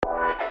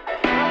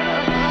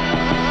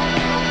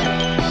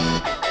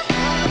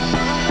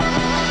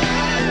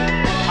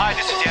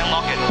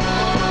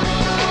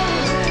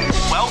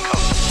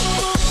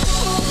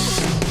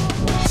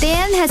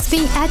has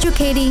been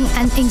educating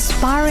and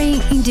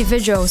inspiring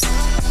individuals,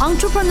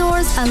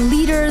 entrepreneurs, and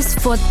leaders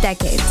for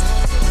decades.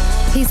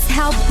 He's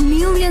helped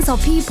millions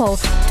of people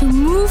to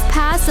move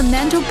past the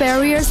mental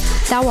barriers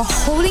that were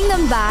holding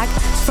them back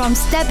from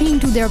stepping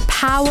into their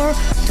power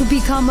to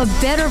become a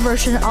better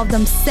version of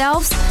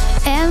themselves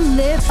and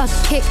live a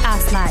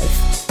kick-ass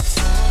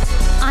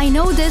life. I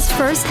know this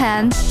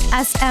firsthand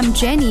as I'm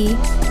Jenny,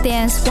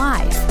 Dan's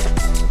wife.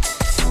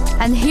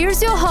 And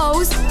here's your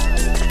host,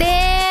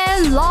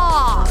 Dan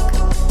Locke.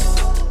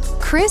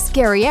 Chris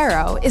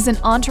Guerriero is an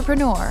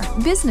entrepreneur,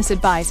 business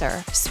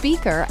advisor,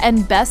 speaker,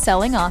 and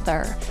best-selling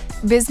author.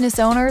 Business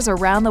owners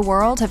around the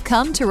world have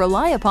come to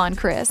rely upon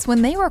Chris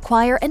when they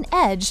require an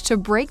edge to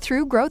break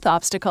through growth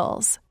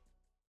obstacles.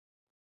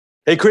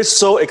 Hey Chris,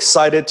 so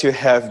excited to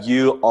have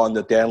you on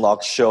the Dan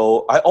Locke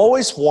Show. I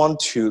always want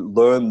to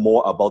learn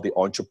more about the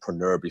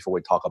entrepreneur before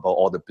we talk about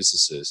all the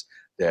businesses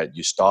that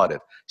you started.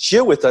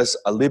 Share with us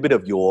a little bit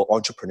of your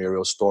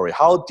entrepreneurial story.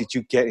 How did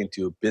you get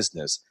into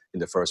business in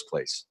the first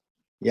place?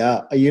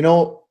 Yeah,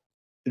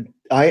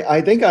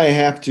 I think I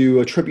have to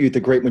attribute the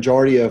great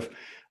majority of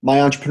my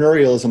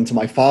entrepreneurialism to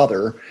my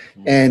father,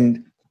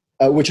 and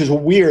which is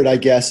weird, I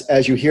guess.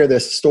 As you hear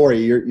this story,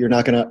 you're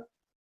not going to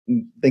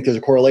think there's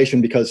a correlation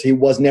because he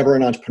was never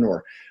an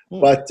entrepreneur.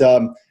 But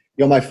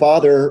my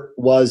father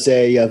was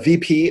a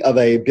VP of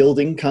a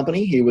building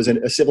company. He was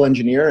a civil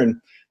engineer, and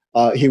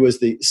he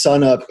was the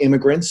son of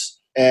immigrants,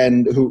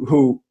 and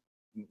who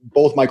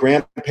both my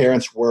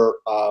grandparents were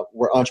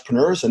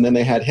entrepreneurs, and then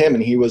they had him,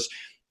 and he was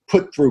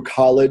put through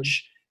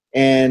college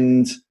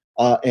and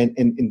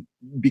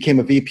became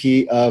a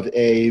VP of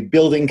a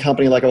building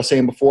company, like I was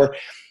saying before.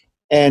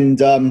 And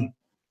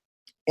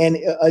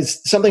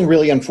something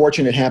really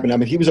unfortunate happened. I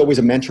mean, he was always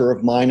a mentor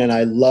of mine, and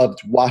I loved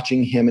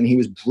watching him, and he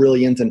was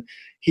brilliant, and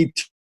he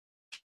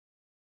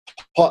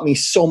taught me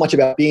so much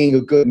about being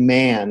a good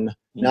man,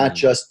 not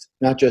just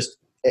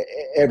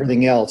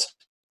everything else.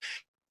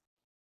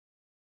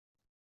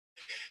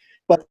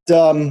 But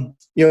I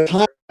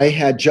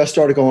had just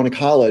started going to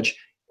college,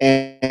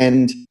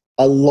 and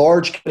a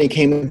large company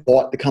came and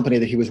bought the company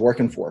that he was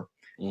working for.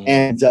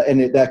 And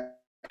that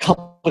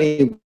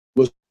company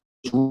was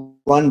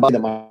run by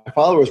that my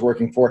father was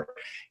working for.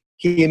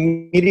 He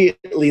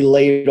immediately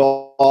laid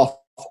off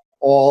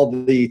all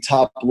the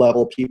top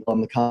level people in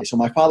the company. So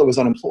my father was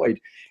unemployed,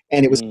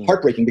 and it was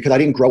heartbreaking because I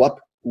didn't grow up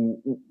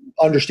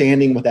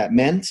understanding what that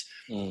meant.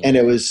 And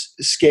it was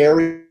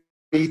scary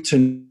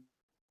to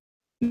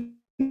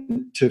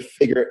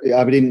figure.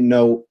 I didn't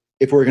know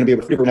if we were going to be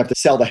able to have to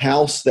sell the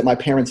house that my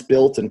parents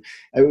built, and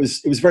it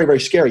was very, very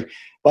scary.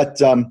 But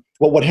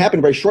what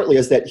happened very shortly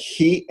is that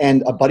he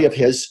and a buddy of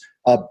his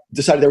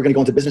decided they were going to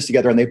go into business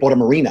together, and they bought a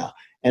marina.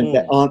 And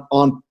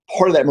on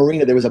part of that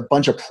marina, there was a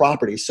bunch of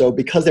property. So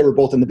because they were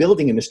both in the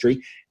building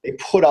industry, they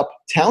put up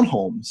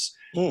townhomes.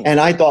 And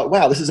I thought,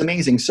 wow, this is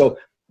amazing. So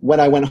when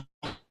I went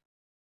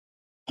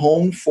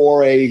home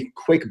for a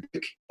quick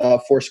break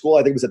for school, I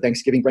think it was a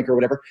Thanksgiving break or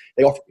whatever,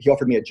 he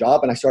offered me a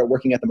job, and I started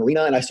working at the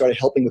marina, and I started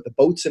helping with the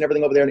boats and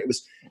everything over there. And it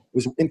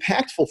was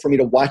impactful for me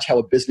to watch how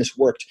a business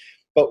worked.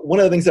 But one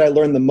of the things that I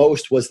learned the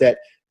most was that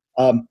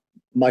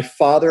my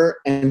father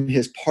and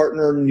his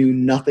partner knew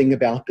nothing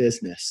about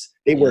business.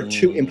 They were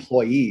two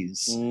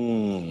employees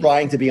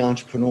trying to be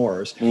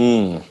entrepreneurs.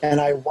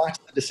 And I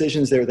watched the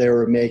decisions they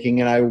were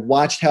making, and I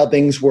watched how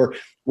things were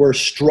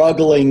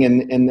struggling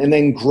and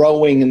then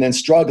growing, and then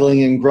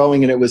struggling and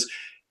growing. And it was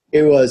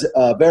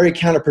very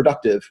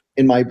counterproductive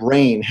in my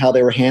brain how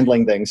they were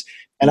handling things.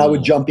 And I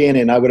would jump in,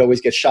 and I would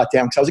always get shot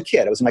down because I was a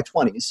kid. I was in my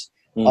 20s.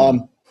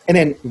 And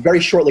then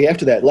very shortly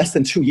after that, less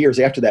than 2 years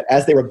after that,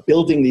 as they were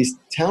building these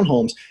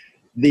townhomes,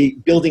 the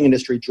building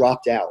industry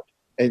dropped out,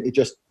 and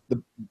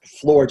the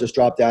floor just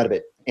dropped out of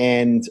it.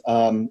 And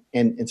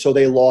so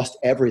they lost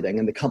everything,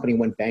 and the company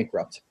went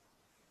bankrupt.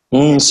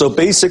 So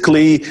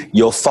basically,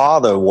 your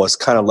father was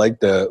kind of like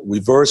the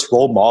reverse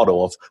role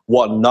model of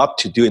what not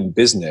to do in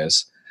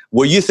business.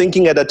 Were you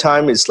thinking at that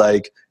time, it's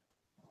like,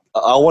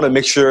 I want to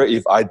make sure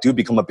if I do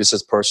become a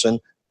business person,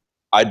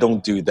 I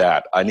don't do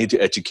that. I need to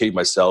educate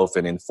myself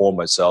and inform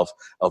myself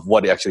of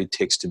what it actually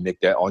takes to make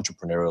that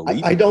entrepreneurial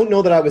leap? I don't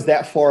know that I was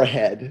that far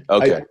ahead.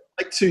 Okay. I'd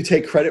like to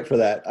take credit for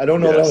that. I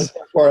don't know that I was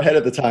that far ahead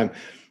at the time.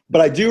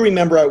 But I do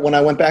remember when I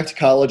went back to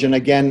college, and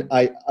again,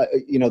 I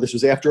this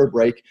was after a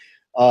break,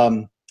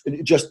 a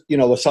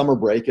summer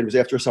break. It was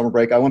after a summer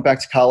break. I went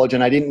back to college,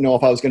 and I didn't know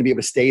if I was going to be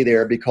able to stay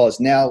there because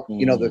now,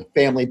 the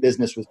family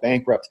business was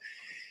bankrupt.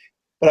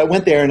 But I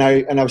went there, and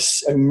I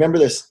remember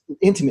this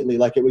intimately,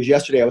 like it was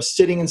yesterday. I was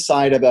sitting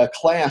inside of a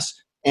class,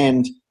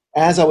 and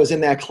as I was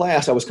in that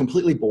class, I was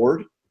completely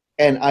bored,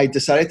 and I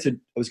decided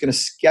I was going to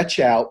sketch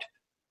out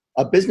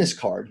a business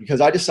card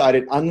because I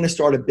decided I'm going to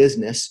start a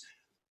business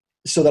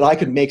so that I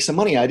could make some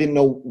money. I didn't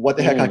know what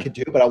the heck I could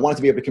do, but I wanted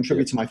to be able to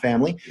contribute to my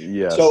family.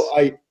 Yes. So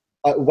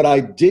what I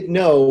did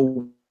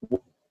know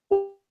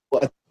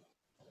at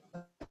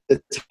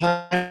the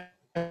time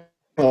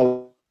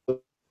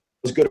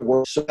was good at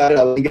work. So that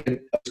I was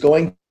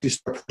going to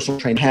start personal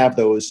training, have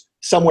those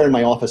somewhere in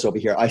my office over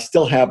here. I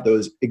still have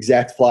those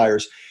exact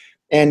flyers.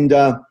 And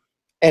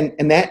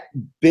and that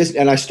business,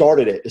 and I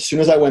started it as soon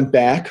as I went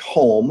back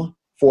home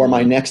for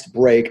my next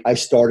break. I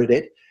started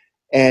it,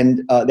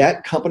 and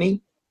that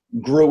company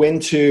grew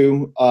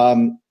into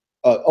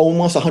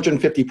almost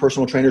 150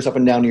 personal trainers up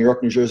and down New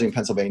York, New Jersey, and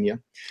Pennsylvania.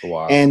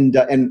 Wow.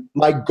 And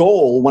my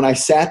goal when I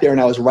sat there and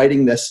I was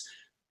writing this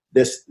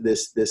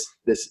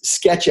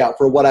sketch out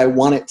for what I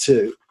wanted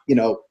to,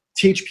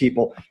 teach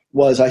people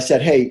was, I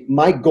said, hey,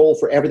 my goal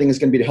for everything is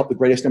going to be to help the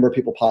greatest number of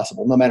people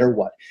possible, no matter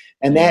what.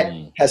 And that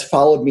has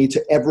followed me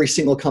to every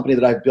single company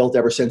that I've built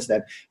ever since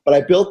then. But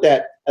I built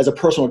that as a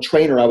personal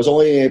trainer. I was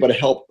only able to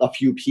help a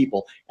few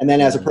people. And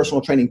then as a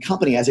personal training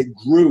company, as it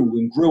grew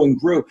and grew and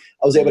grew,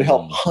 I was able to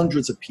help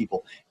hundreds of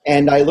people.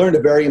 And I learned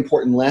a very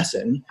important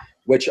lesson,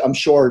 which I'm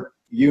sure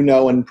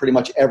and pretty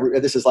much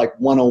this is like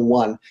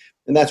 101.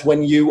 And that's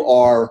when you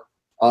are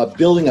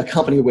building a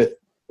company with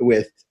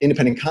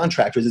independent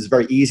contractors, it's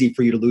very easy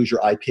for you to lose your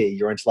IP,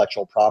 your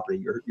intellectual property,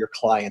 your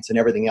clients, and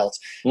everything else,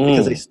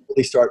 because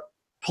they start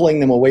pulling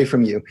them away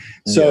from you.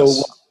 So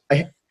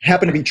I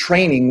happened to be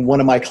training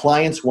one of my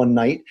clients one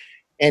night,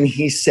 and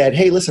he said,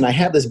 hey, listen, I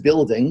have this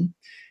building,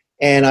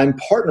 and I'm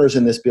partners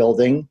in this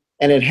building,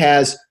 and it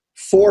has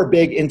 4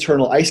 big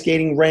internal ice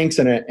skating rinks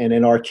and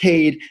an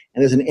arcade,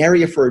 and there's an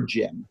area for a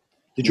gym.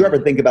 Did you ever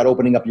think about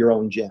opening up your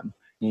own gym?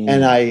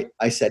 And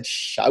I said,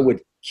 I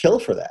would kill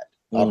for that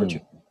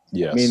opportunity.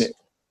 Yes. I mean,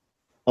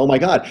 oh my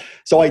God.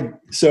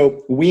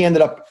 So we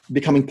ended up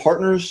becoming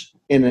partners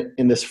in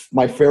this,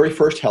 my very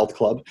first health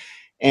club.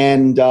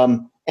 And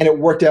it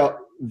worked out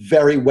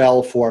very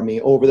well for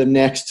me. Over the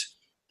next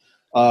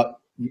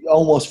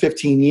almost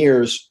 15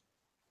 years,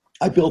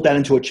 I built that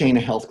into a chain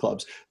of health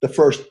clubs. The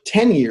first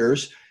 10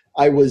 years,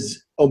 I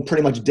was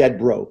pretty much dead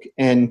broke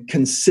and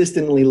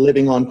consistently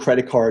living on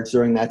credit cards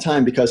during that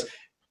time, because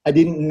I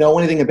didn't know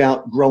anything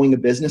about growing a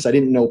business. I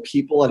didn't know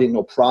people. I didn't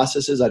know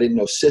processes. I didn't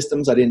know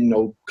systems. I didn't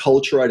know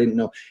culture. I didn't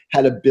know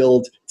how to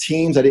build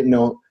teams. I didn't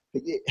know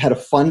how to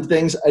fund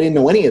things. I didn't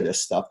know any of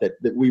this stuff that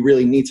we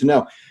really need to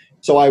know.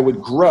 So I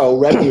would grow,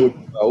 revenue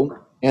would grow,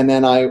 and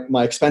then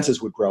my expenses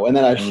would grow. And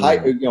then I'd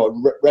hire,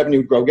 revenue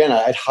would grow again.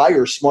 I'd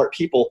hire smart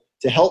people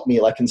to help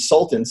me, like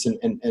consultants and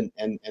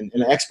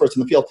experts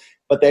in the field,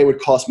 but they would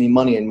cost me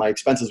money and my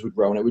expenses would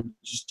grow. And it would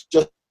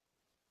just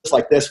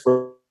like this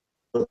for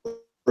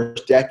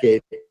first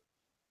decade.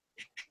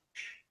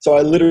 So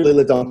I literally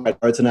lived on credit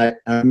cards, and I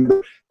remember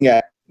looking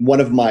at one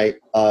of my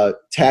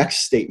tax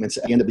statements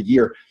at the end of the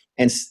year,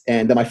 and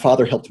my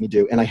father helped me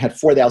do, and I had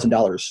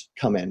 $4,000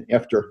 come in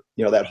after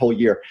that whole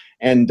year,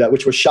 and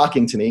which was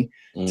shocking to me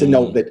to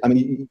know that. I mean,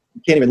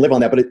 you can't even live on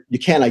that, but you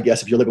can, I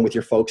guess, if you're living with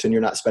your folks and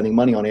you're not spending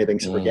money on anything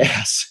except for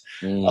gas.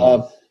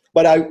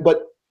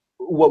 But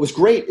what was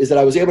great is that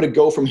I was able to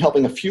go from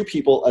helping a few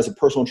people as a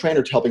personal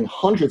trainer to helping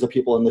hundreds of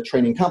people in the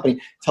training company,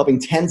 to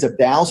helping tens of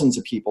thousands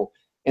of people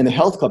in the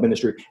health club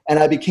industry. And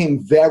I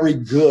became very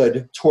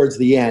good towards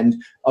the end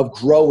of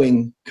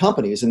growing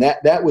companies. And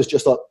that was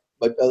just a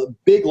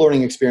big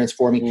learning experience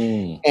for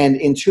me. And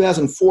in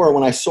 2004,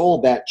 when I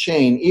sold that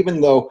chain,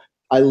 even though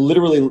I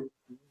literally,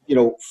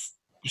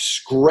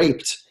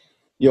 scraped,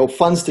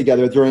 funds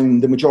together during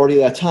the majority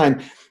of that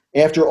time,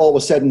 after all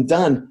was said and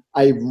done,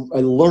 I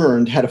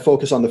learned how to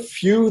focus on the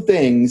few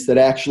things that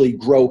actually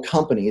grow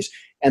companies.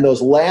 And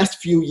those last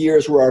few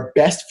years were our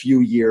best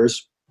few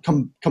years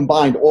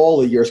combined, all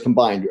the years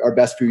combined, our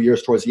best few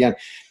years towards the end.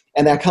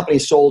 And that company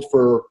sold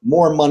for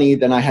more money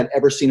than I had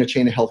ever seen a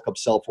chain of health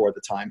clubs sell for at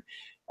the time.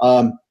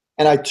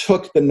 And I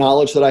took the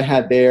knowledge that I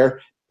had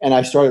there and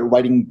I started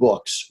writing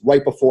books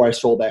right before I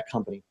sold that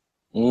company.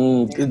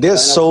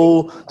 There's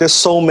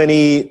so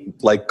many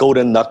like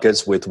golden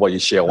nuggets with what you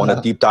share. I want to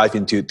deep dive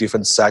into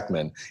different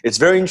segment. It's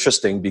very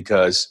interesting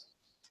because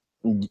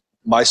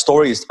my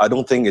story I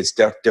don't think it's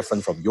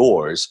different from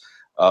yours.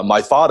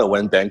 My father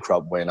went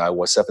bankrupt when I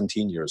was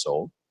 17 years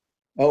old.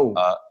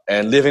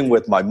 And living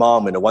with my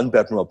mom in a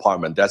 1-bedroom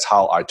apartment. That's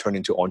how I turned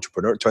into an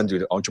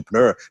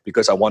entrepreneur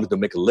because I wanted to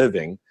make a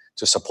living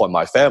to support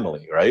my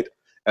family, right?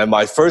 And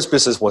my first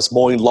business was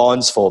mowing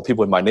lawns for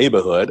people in my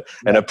neighborhood.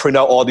 And I print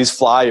out all these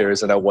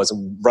flyers and I was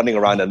running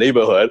around the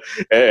neighborhood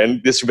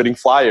and distributing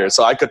flyers.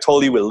 So I could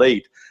totally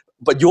relate.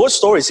 But your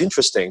story is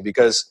interesting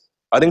because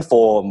I think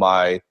for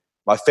my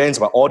fans,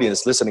 my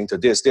audience listening to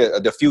this, there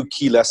are a few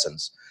key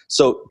lessons.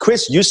 So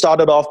Chris, you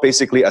started off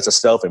basically as a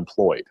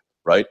self-employed,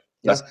 right?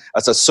 Yeah.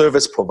 As a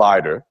service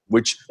provider,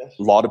 which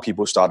a lot of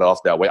people start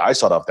off that way. I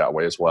started off that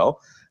way as well,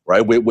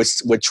 right?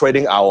 We're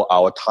trading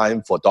our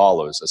time for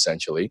dollars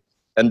essentially.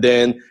 And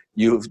then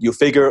you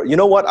figure, you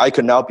know what, I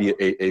can now be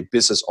a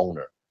business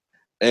owner.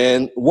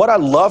 And what I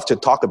love to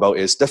talk about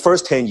is the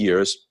first 10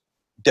 years,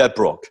 dead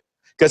broke.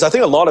 Because I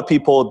think a lot of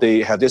people,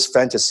 they have this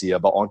fantasy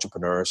about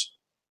entrepreneurs,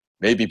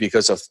 maybe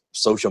because of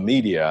social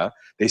media.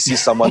 They see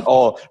someone,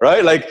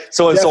 right? Like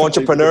so-and-so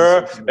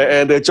entrepreneur,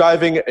 and they're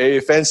driving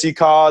a fancy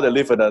car, they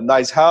live in a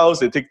nice house,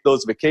 they take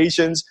those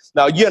vacations.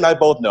 Now, you and I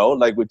both know,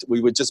 like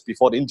we were just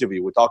before the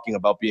interview, we're talking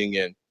about being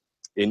in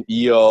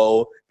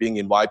EO, being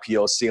in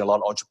YPO, seeing a lot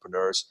of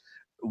entrepreneurs.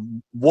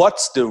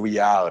 What's the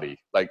reality?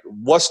 Like,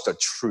 what's the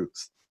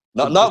truth?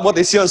 Not what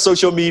they see on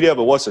social media,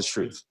 but what's the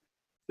truth?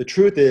 The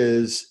truth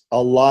is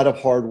a lot of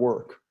hard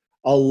work,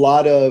 a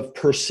lot of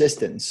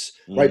persistence,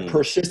 right?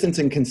 Persistence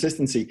and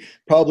consistency,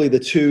 probably the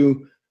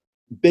two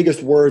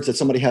biggest words that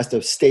somebody has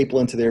to staple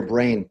into their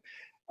brain.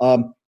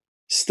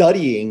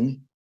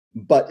 Studying,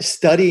 but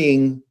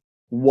studying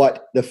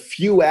what the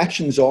few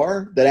actions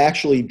are that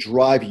actually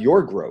drive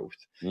your growth,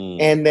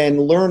 and then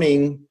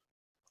learning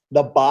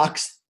the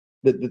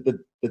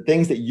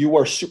things that you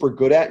are super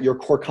good at, your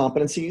core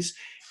competencies,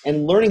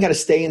 and learning how to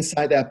stay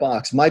inside that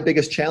box. My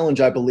biggest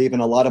challenge, I believe, in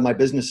a lot of my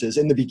businesses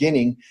in the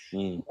beginning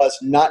was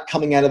not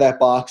coming out of that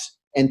box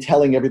and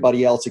telling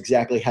everybody else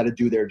exactly how to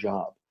do their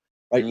job,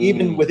 right?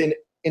 Even within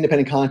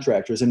independent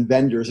contractors and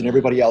vendors and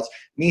everybody else,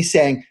 me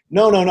saying,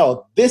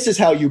 no, this is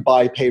how you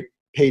buy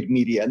paid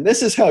media, and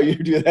this is how you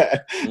do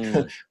that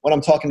when I'm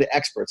talking to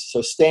experts.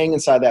 So staying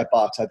inside that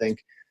box, I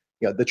think,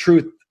 the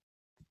truth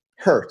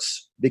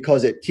hurts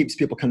because it keeps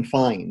people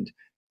confined.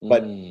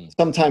 But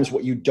sometimes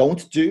what you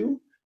don't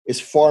do is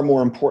far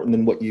more important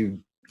than what you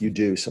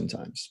do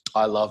sometimes.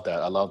 I love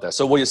that.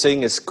 So what you're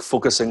saying is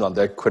focusing on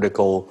that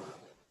critical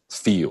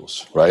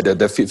fields, right?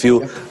 That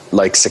feel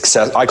like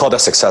success. I call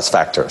that success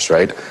factors,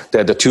 right?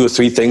 They're the 2 or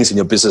 3 things in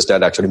your business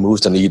that actually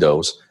moves the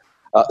needles.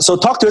 So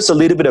talk to us a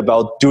little bit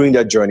about during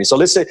that journey. So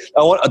let's say,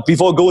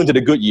 before I go into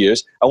the good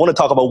years, I want to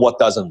talk about what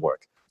doesn't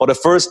work. For the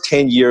first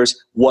 10 years,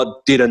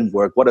 what didn't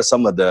work? What are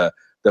some of the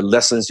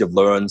lessons you've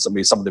learned, some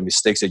of the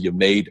mistakes that you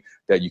made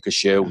that you could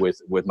share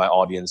with my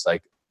audience?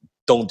 Like,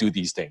 don't do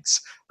these things.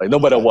 Like, no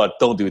matter what,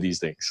 don't do these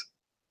things.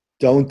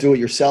 Don't do it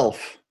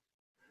yourself.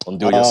 Don't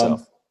do it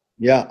yourself.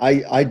 Yeah,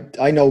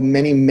 I know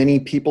many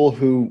people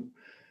who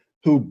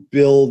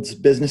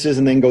build businesses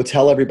and then go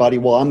tell everybody,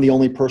 well, I'm the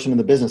only person in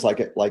the business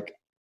like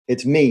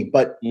it's me.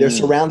 But they're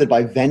surrounded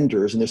by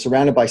vendors and they're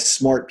surrounded by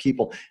smart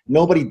people.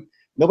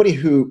 Nobody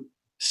who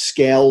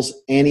scales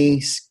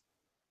any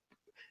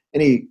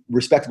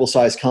respectable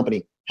sized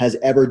company has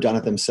ever done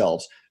it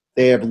themselves.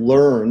 They have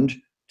learned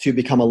to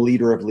become a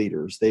leader of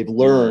leaders. They've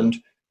learned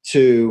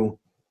to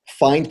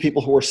find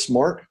people who are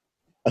smart,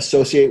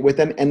 associate with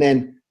them, and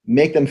then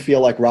make them feel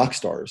like rock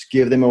stars,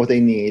 give them what they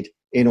need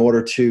in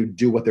order to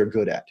do what they're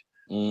good at.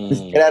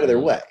 Just get out of their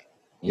way,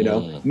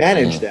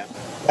 manage them,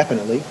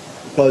 definitely,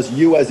 because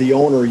you as the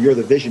owner, you're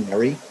the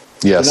visionary.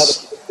 Yes.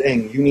 Another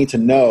thing, you need to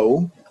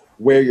know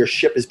where your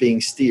ship is being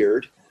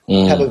steered,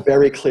 have a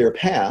very clear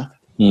path,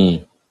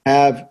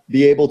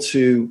 be able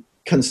to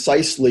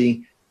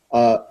concisely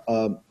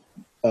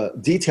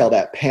detail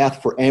that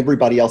path for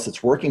everybody else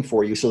that's working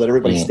for you so that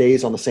everybody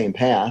stays on the same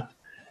path,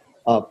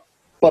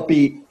 but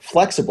be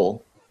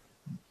flexible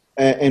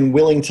and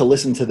willing to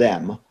listen to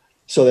them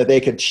so that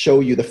they could show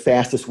you the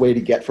fastest way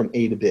to get from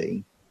A to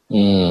B.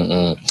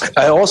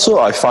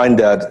 I find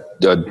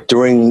that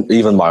during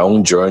even my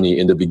own journey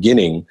in the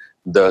beginning,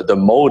 the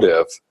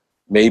motive,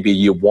 maybe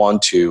you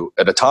want to,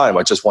 at the time,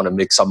 I just want to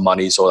make some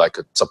money so I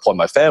could support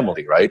my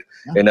family, right?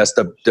 Yeah. And as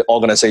the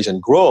organization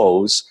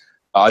grows,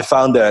 I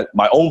found that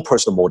my own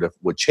personal motive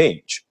would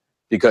change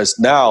because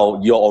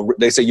now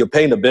they say you're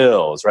paying the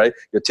bills, right?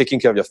 You're taking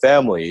care of your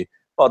family.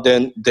 Well,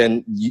 then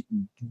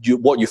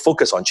what you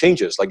focus on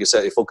changes. Like you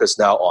said, you focus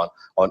now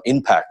on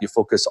impact. You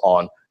focus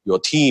on your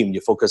team.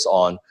 You focus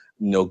on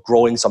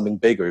growing something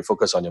bigger. You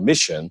focus on your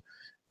mission.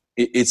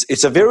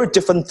 It's a very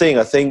different thing,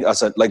 I think.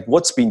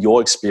 What's been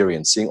your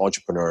experience seeing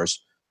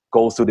entrepreneurs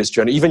go through this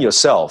journey, even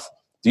yourself?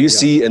 Do you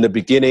see in the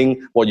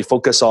beginning what you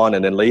focus on,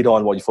 and then later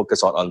on what you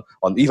focus on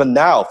even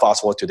now,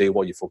 fast forward today,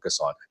 what you focus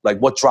on? Like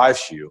what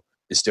drives you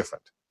is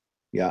different.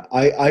 Yeah,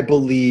 I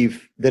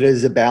believe that it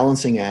is a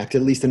balancing act,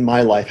 at least in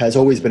my life, has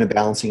always been a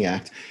balancing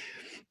act.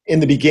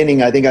 In the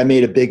beginning, I think I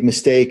made a big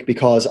mistake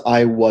because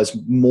I was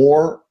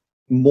more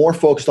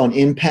focused on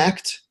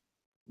impact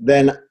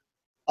than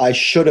I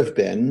should have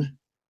been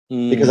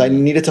because I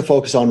needed to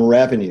focus on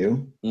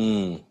revenue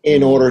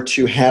in order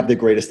to have the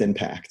greatest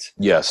impact.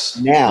 Yes.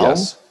 Now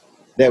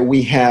that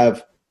we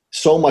have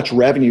so much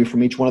revenue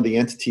from each one of the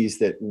entities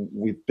that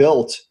we've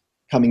built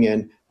coming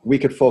in, we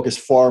could focus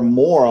far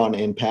more on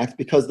impact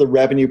because the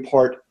revenue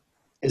part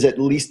is at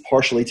least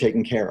partially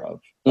taken care of.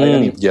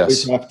 Right?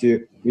 Yes.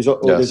 There's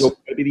always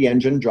got to be the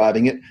engine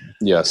driving it.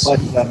 Yes. But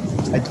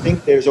I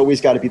think there's always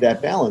got to be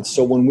that balance.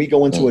 So when we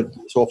go into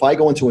if I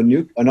go into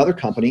another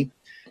company,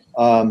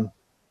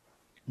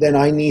 then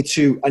I need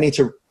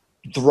to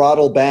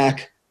throttle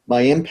back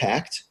my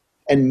impact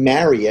and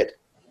marry it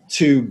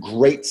to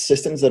great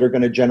systems that are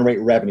going to generate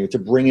revenue, to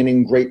bring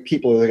in great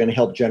people that are going to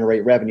help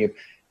generate revenue,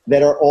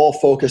 that are all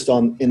focused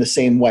on in the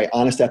same way,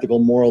 honest, ethical,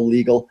 moral,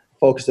 legal,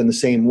 focused in the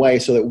same way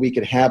so that we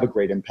could have a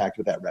great impact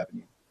with that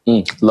revenue.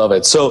 Love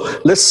it. So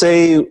let's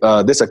say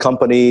there's a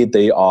company,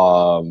 they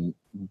are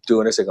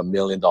doing $1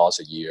 million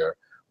a year.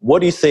 What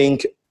do you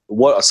think,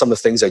 what are some of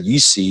the things that you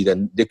see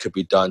that could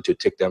be done to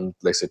take them,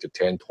 let's say, to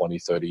 10, 20,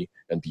 30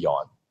 and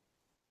beyond?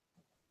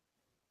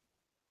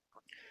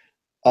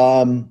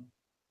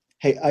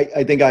 Hey,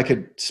 I think I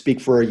could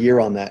speak for a year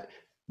on that,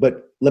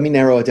 but let me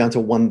narrow it down to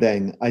one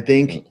thing. I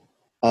think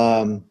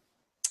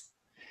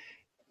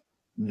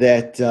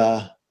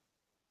that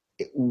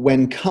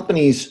when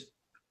companies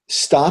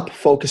stop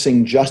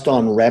focusing just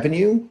on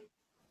revenue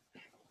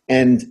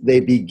and they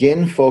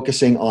begin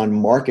focusing on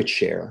market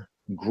share,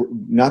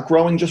 not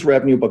growing just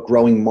revenue, but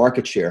growing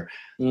market share.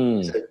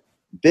 It's a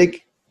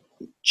big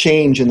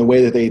change in the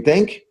way that they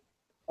think,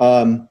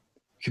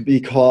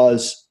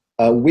 because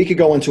we could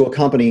go into a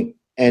company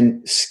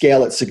and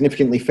scale it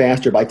significantly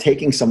faster by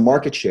taking some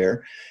market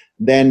share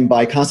than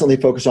by constantly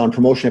focus on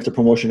promotion after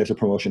promotion after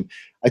promotion.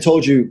 I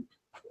told you,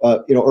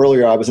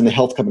 earlier I was in the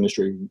health club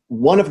industry.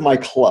 One of my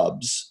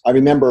clubs, I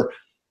remember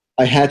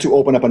I had to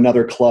open up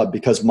another club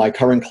because my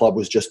current club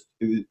was just,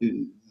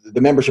 the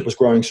membership was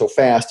growing so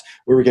fast.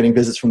 We were getting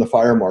visits from the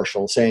fire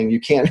marshal saying, you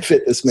can't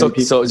fit this many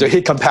people. So it's a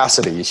hit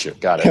capacity issue.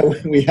 Got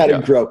it. We had to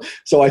grow.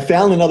 So I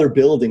found another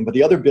building, but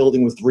the other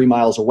building was 3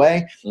 miles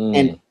away.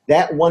 And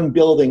that one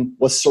building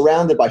was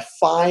surrounded by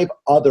 5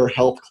 other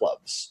health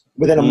clubs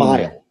within a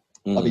mile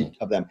of each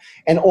of them.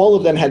 And all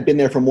of them had been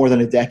there for more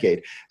than a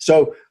decade.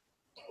 So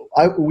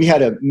we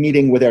had a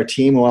meeting with our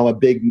team. Well, I'm a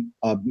big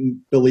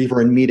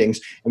believer in meetings.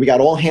 And we got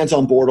all hands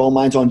on board, all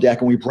minds on deck,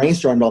 and we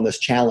brainstormed on this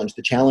challenge.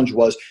 The challenge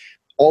was,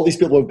 all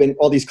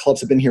these clubs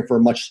have been here for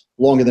much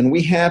longer than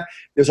we have.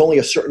 There's only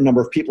a certain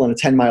number of people in a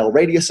 10-mile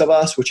radius of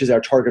us, which is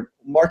our target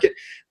market.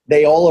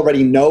 They all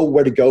already know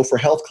where to go for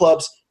health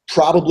clubs.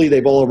 Probably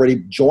they've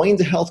already joined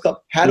a health club.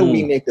 How do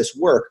we make this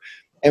work?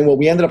 And what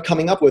we ended up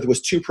coming up with was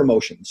 2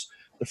 promotions.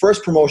 The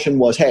first promotion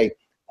was, hey,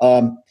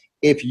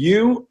 if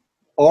you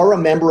are a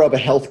member of a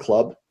health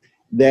club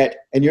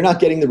and you're not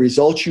getting the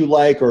results you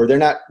like, or they're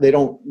not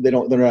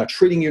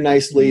treating you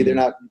nicely, they're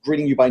not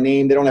greeting you by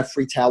name, they don't have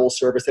free towel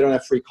service, they don't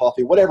have free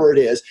coffee, whatever it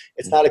is,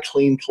 it's not a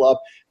clean club,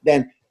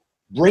 then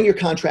bring your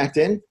contract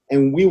in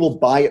and we will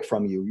buy it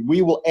from you.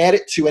 We will add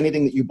it to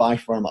anything that you buy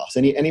from us,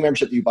 any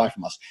membership that you buy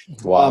from us.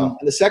 Wow.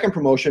 And the second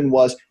promotion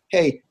was,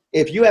 hey,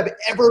 if you have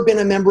ever been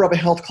a member of a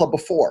health club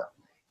before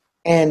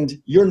and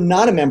you're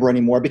not a member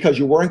anymore because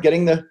you weren't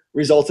getting the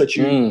results that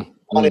you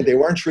wanted, they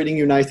weren't treating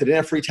you nice, they didn't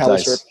have free towel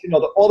service,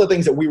 all the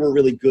things that we were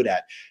really good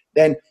at,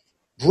 then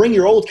bring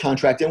your old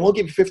contract and we'll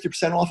give you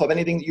 50% off of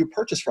anything that you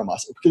purchase from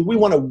us, because we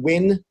want to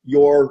win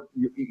your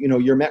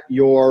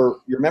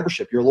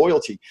membership, your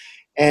loyalty.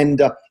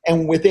 And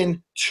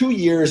within 2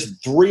 years,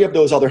 3 of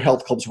those other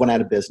health clubs went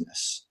out of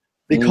business.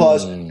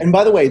 Because, and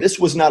by the way, this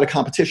was not a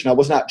competition. I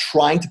was not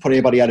trying to put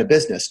anybody out of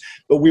business,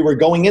 but we were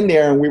going in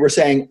there and we were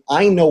saying,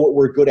 I know what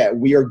we're good at.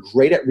 We are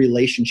great at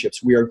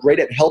relationships. We are great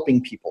at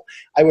helping people.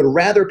 I would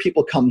rather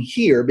people come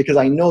here because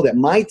I know that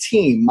my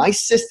team, my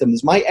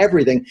systems, my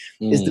everything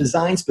is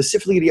designed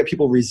specifically to get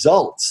people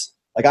results.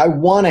 Like, I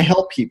want to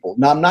help people.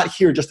 Now, I'm not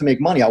here just to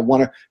make money. I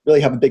want to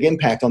really have a big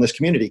impact on this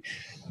community.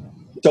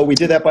 So we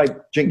did that by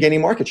gaining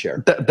market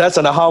share. That's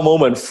an aha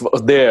moment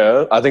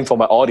there, I think, for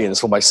my audience,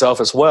 for myself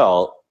as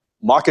well.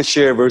 Market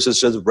share versus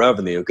just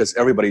revenue, because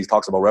everybody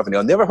talks about revenue.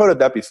 I've never heard of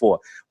that before.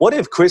 What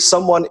if, Chris,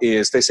 someone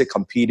is, they say,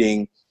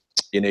 competing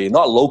in a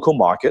not local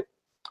market,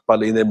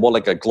 but in a more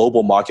like a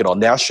global market or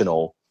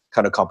national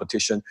kind of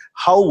competition?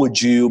 How would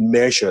you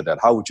measure that?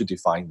 How would you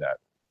define that?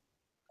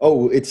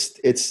 Oh, it's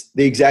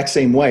the exact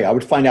same way. I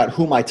would find out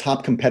who my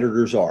top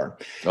competitors are.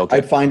 Okay.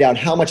 I'd find out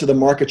how much of the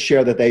market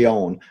share that they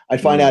own.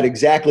 I'd find out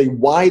exactly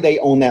why they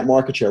own that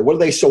market share. What are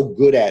they so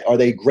good at? Are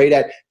they great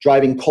at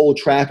driving cold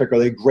traffic? Are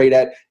they great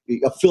at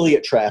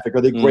affiliate traffic?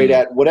 Are they great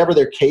at whatever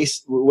their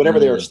case, whatever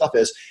their stuff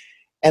is?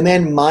 And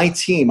then my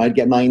team, I'd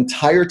get my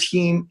entire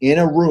team in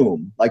a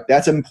room. Like,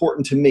 that's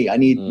important to me. I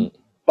need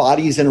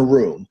bodies in a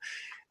room.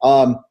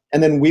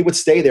 And then we would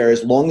stay there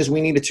as long as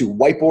we needed to,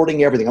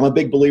 whiteboarding everything. I'm a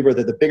big believer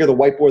that the bigger the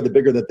whiteboard, the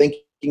bigger the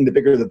thinking, the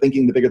bigger the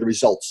thinking, the bigger the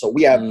results. So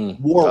we have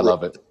war. I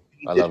love it.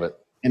 I love it.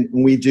 And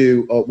we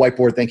do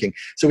whiteboard thinking.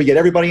 So we get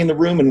everybody in the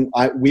room and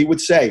we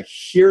would say,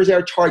 here's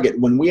our target.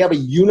 When we have a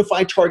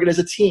unified target as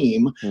a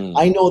team,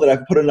 I know that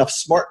I've put enough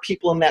smart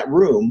people in that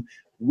room.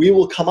 We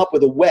will come up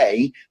with a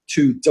way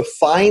to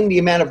define the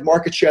amount of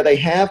market share they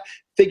have,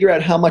 figure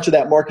out how much of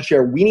that market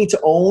share we need to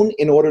own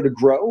in order to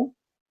grow.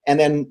 And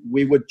then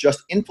we would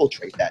just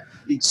infiltrate that.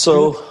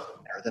 So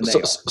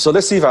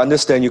let's see if I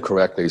understand you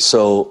correctly.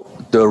 So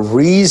the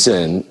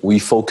reason we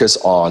focus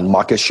on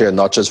market share,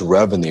 not just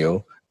revenue,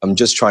 I'm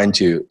just trying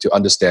to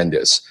understand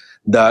this,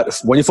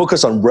 that when you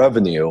focus on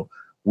revenue,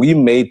 we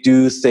may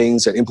do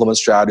things and implement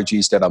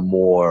strategies that are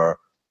more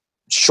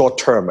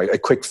short-term, like a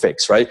quick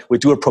fix, right? We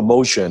do a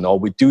promotion or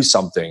we do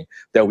something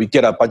that we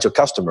get a bunch of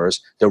customers,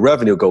 the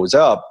revenue goes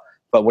up.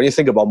 But when you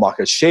think about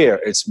market share,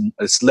 it's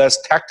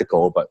less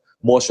tactical, but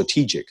more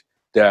strategic.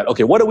 That,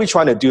 okay, what are we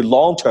trying to do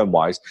long-term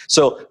wise?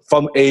 So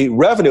from a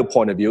revenue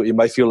point of view, you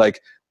might feel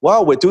like,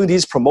 well, we're doing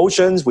these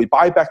promotions, we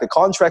buy back the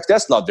contracts.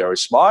 That's not very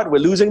smart. We're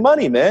losing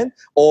money, man.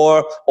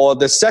 Or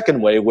the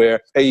second way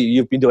where, hey,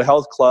 you've been to a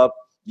health club,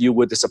 you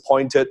were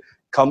disappointed,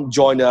 come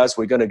join us,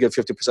 we're going to give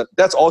 50%.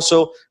 That's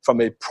also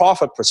from a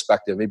profit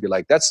perspective, maybe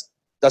like that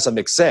doesn't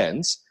make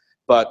sense.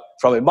 But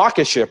from a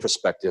market share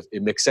perspective,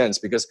 it makes sense,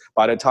 because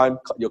by the time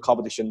your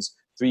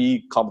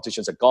 3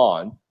 competitions are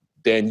gone,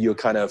 then you're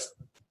kind of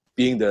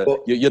being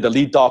you're the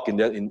lead dog in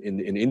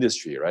the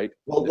industry, right?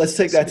 Well, let's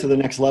take that to the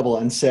next level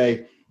and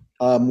say,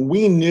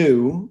 we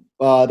knew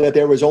that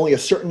there was only a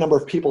certain number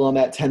of people on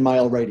that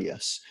 10-mile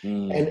radius.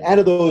 And out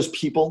of those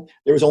people,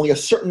 there was only a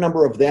certain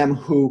number of them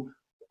who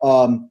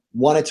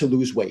wanted to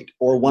lose weight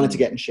or wanted to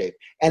get in shape.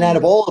 And out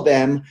of all of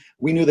them,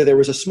 we knew that there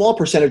was a small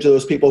percentage of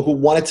those people who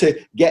wanted to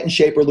get in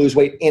shape or lose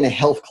weight in a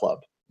health club.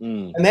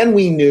 And then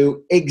we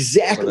knew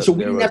exactly, so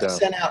we didn't have to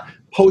send out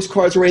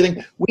postcards or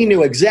anything. We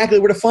knew exactly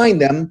where to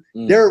find them.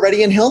 They're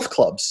already in health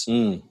clubs.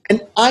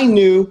 And I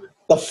knew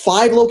the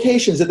 5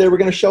 locations that they were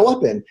going to show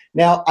up in.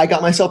 Now, I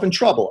got myself in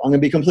trouble. I'm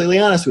going to be completely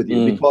honest with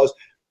you because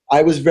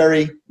I was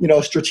very,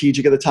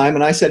 strategic at the time.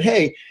 And I said,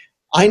 hey,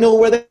 I know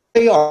where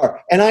they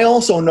are. And I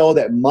also know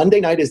that Monday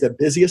night is the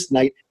busiest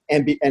night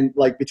and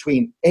like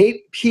between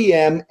 8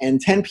 p.m. and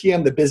 10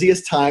 p.m., the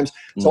busiest times.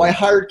 So I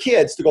hired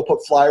kids to go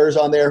put flyers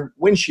on their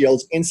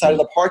windshields inside of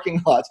the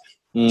parking lots.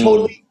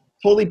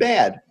 Totally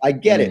bad. I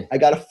get it. I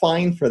got a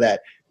fine for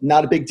that.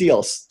 Not a big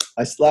deal.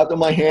 I slapped on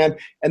my hand.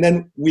 And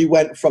then we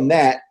went from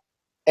that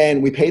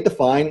and we paid the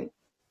fine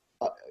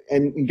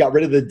and we got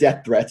rid of the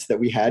death threats that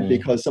we had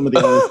because some of the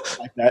others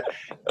like that.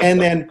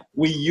 And then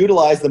we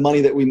utilized the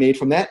money that we made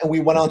from that and we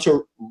went on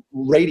to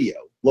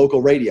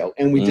local radio.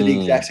 And we did the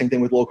exact same thing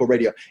with local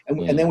radio.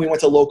 And then we went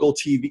to local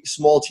TV,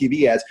 small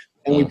TV ads,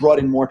 and we brought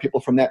in more people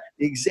from that.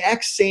 The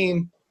exact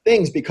same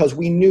things because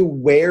we knew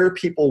where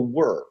people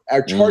were.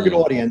 Our target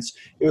audience,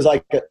 it's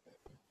like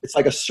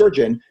a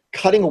surgeon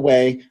cutting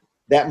away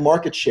that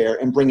market share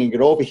and bringing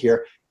it over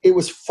here. It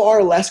was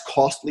far less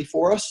costly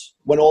for us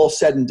when all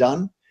said and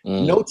done.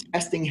 No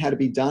testing had to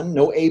be done.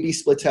 No A/B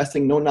split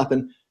testing, no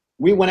nothing.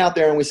 We went out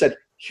there and we said,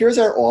 here's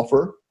our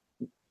offer.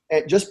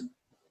 And just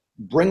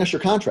bring us your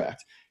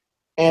contract.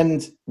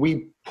 And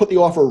we put the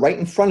offer right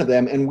in front of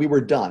them and we were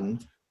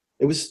done.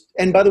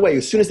 And by the way,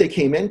 as soon as they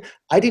came in,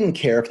 I didn't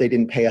care if they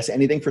didn't pay us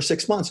anything for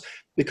 6 months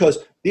because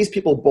these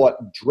people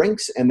bought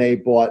drinks and they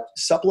bought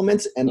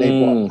supplements and they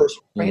bought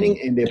personal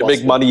training and they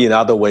make money in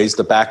other ways,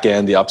 the back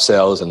end, the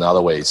upsells and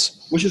other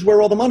ways. Which is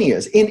where all the money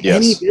is in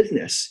any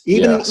business,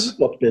 even the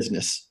ebook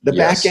business. The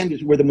back end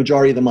is where the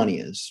majority of the money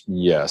is.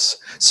 Yes.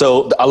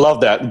 So I love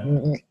that.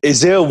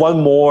 Is there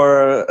one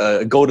more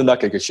golden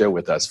nugget you could share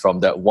with us from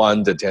that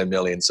 1 to 10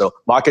 million? So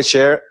market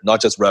share,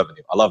 not just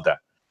revenue. I love that.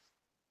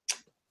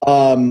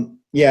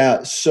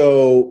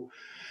 So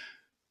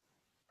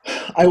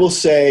I will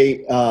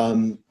say,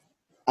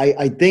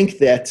 I think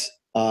that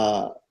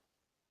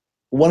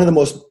one of the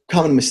most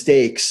common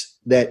mistakes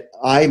that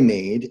I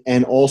made,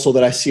 and also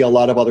that I see a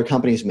lot of other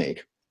companies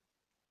make,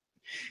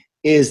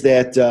 is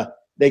that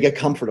they get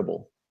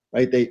comfortable,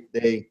 right?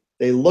 They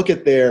look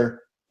at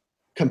their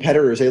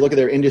competitors, they look at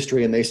their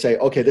industry, and they say,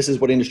 okay, this is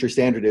what industry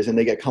standard is, and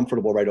they get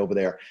comfortable right over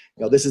there.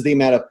 This is the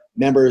amount of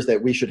members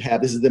that we should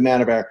have. This is the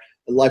amount of our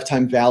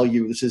lifetime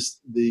value. This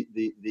is the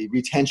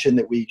retention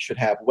that we should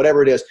have,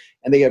 whatever it is.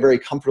 And they get very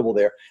comfortable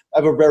there. I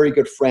have a very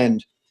good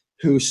friend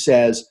who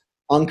says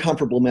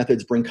uncomfortable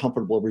methods bring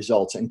comfortable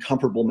results and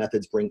comfortable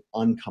methods bring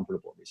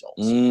uncomfortable results.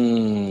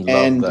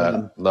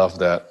 Love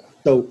that.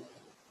 So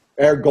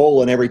our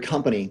goal in every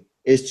company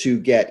is to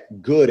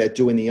get good at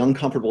doing the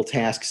uncomfortable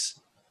tasks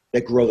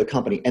that grow the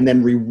company and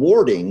then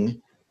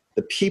rewarding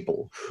the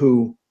people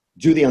who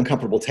do the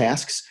uncomfortable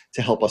tasks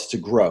to help us to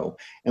grow.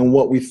 And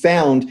what we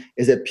found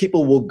is that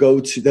people will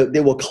they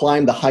will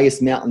climb the highest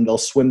mountain, they'll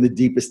swim the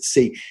deepest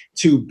sea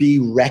to be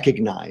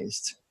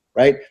recognized,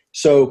 right?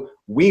 So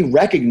we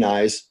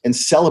recognize and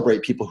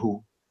celebrate people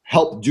who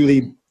help do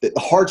the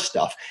hard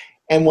stuff.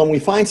 And when we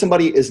find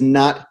somebody is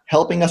not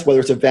helping us,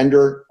 whether it's a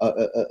vendor, an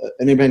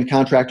independent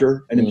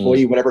contractor, an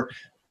employee, whatever,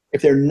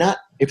 if they're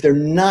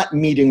not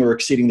meeting or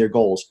exceeding their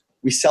goals,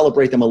 we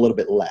celebrate them a little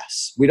bit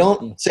less. We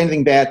don't say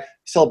anything bad,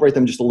 celebrate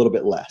them just a little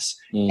bit less.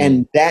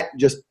 And that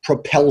just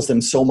propels them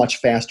so much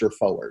faster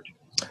forward.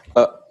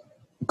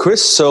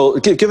 Chris, so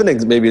given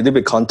maybe a little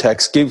bit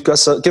context, give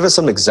us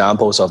some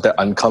examples of that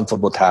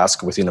uncomfortable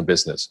task within a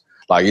business.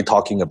 Like, are you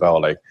talking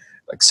about like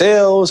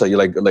sales? Are you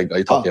like are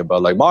you talking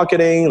about like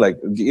marketing? Like,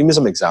 give me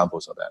some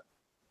examples of that.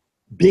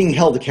 Being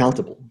held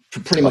accountable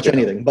for pretty much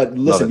anything. But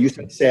listen, you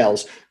said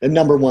sales, the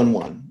number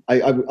one.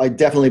 I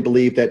definitely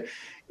believe that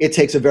it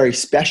takes a very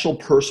special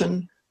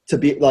person to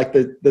be like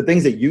the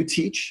things that you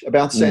teach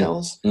about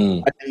sales.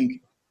 I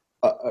think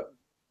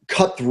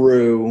cut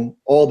through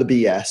all the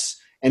BS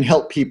and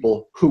help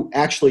people who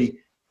actually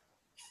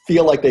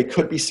feel like they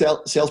could be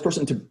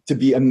salesperson to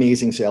be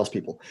amazing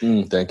salespeople.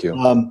 Thank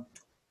you.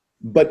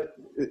 But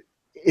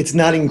it's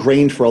not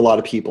ingrained for a lot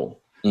of people.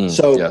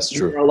 So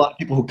there are a lot of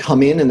people who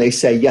come in and they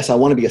say, yes, I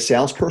want to be a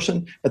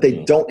salesperson, but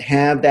they don't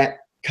have that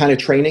kind of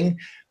training.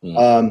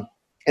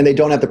 And they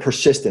don't have the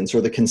persistence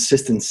or the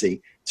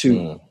consistency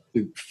to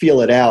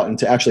feel it out and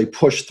to actually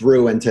push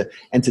through and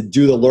to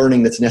do the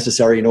learning that's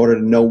necessary in order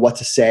to know what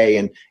to say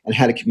and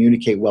how to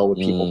communicate well with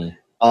people.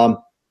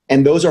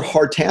 And those are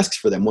hard tasks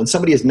for them. When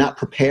somebody is not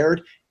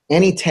prepared,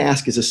 any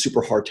task is a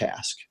super hard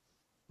task.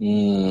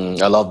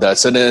 I love that.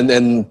 So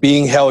then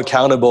being held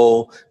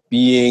accountable,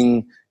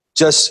 being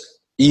just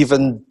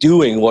even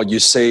doing what you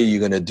say you're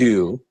going to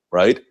do,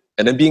 right?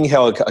 And then being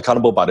held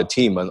accountable by the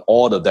team and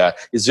all of that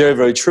is very,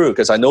 very true.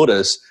 Because I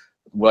notice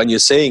when you're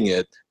saying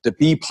it, the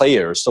B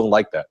players don't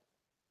like that.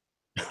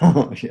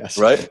 Yes.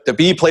 Right? The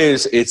B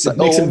players, it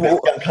makes them very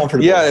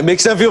uncomfortable. Yeah, it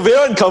makes them feel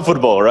very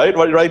uncomfortable, right?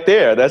 Right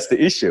there. That's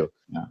the issue.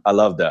 Yeah. I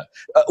love that.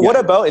 What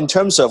about in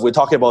terms of, we're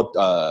talking about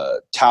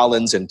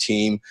talents and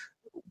team.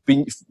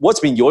 What's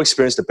been your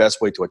experience the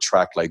best way to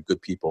attract like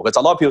good people? Because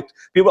a lot of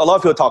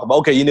people talk about,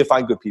 okay, you need to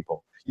find good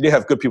people. You need to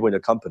have good people in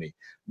your company.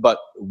 But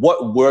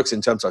what works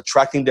in terms of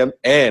attracting them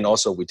and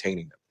also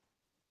retaining them?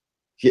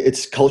 Yeah,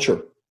 it's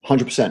culture.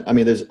 100%. I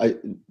mean, I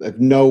have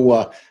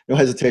no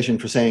hesitation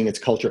for saying it's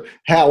culture.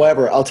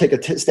 However, I'll take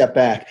a step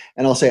back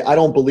and I'll say, I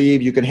don't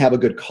believe you can have a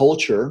good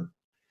culture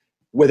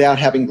without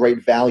having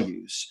great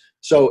values.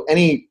 So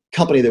any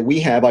company that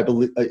we have, I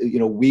believe,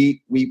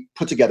 we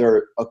put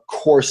together a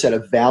core set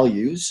of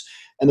values,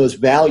 and those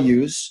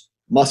values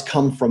must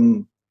come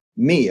from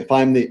me. If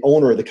I'm the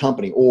owner of the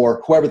company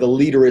or whoever the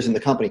leader is in the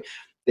company,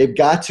 they've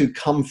got to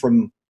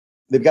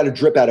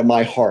drip out of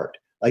my heart.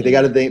 Like they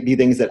got to be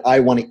things that I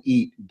want to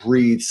eat,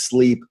 breathe,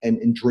 sleep,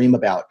 and dream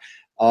about.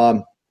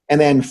 And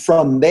then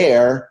from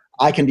there,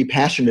 I can be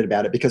passionate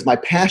about it because my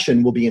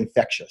passion will be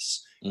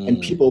infectious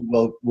and people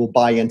will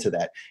buy into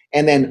that.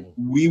 And then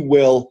we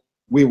will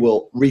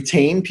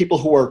retain people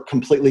who are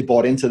completely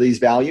bought into these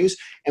values,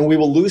 and we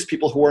will lose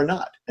people who are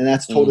not. And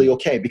that's totally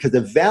okay, because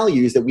the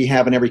values that we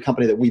have in every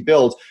company that we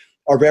build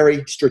are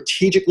very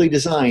strategically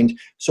designed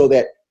so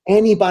that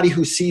anybody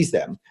who sees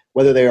them,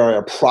 whether they are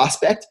a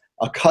prospect,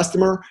 a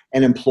customer,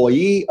 an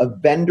employee, a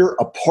vendor,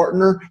 a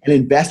partner, an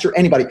investor,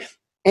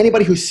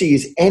 anybody who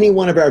sees any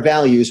one of our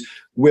values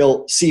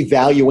will see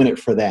value in it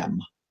for them.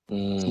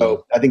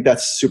 So I think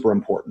that's super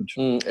important.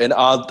 And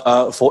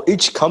for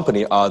each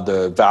company, are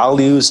the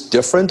values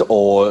different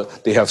or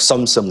they have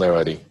some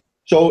similarity?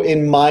 So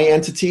in my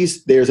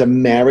entities, there's a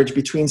marriage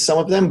between some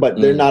of them, but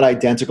they're not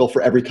identical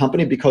for every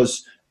company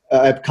because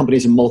I have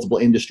companies in multiple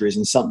industries,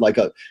 and some like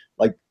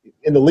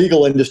in the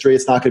legal industry,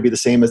 it's not going to be the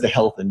same as the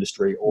health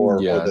industry or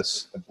the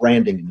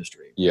branding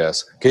industry.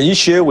 Yes. Can you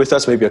share with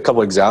us maybe a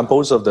couple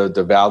examples of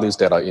the values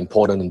that are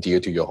important and dear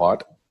to your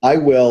heart? I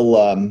will.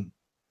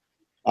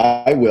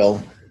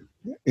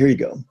 Here you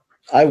go.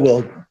 I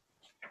will.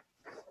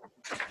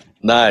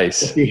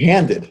 Nice. Be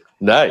handed.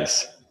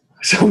 Nice.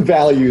 Some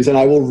values, and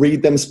I will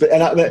read them,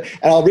 and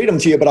I'll read them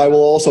to you, but I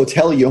will also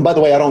tell you, and by the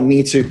way, I don't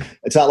need to,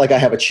 it's not like I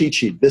have a cheat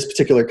sheet. This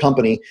particular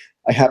company,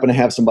 I happen to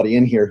have somebody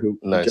in here who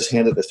just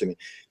handed this to me.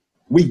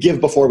 We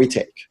give before we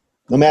take,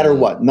 no matter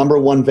what. Number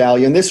one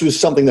value, and this was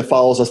something that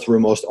follows us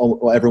through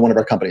every one of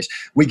our companies.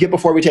 We give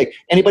before we take.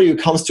 Anybody who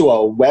comes to a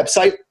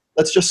website,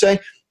 let's just say,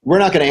 we're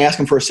not going to ask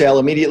them for a sale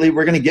immediately.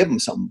 We're going to give them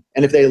something.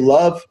 And if they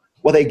love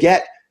what they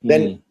get,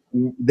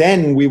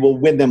 then we will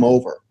win them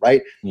over,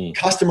 right?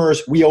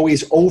 Customers, we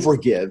always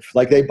overgive.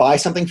 Like they buy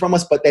something from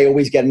us, but they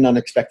always get an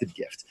unexpected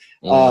gift.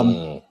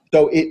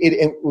 So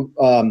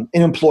an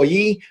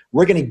employee,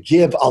 we're going to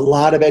give a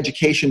lot of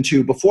education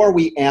to before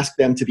we ask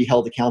them to be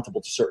held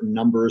accountable to certain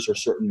numbers or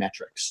certain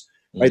metrics.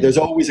 Right? There's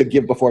always a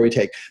give before we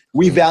take.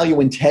 We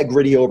value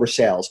integrity over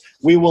sales.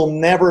 We will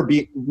never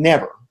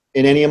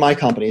in any of my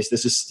companies,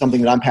 this is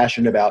something that I'm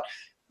passionate about,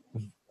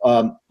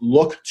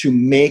 look to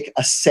make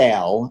a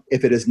sale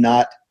if it is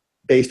not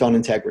based on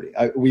integrity.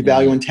 We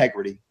value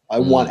integrity. I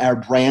want our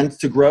brand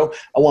to grow.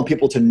 I want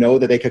people to know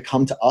that they could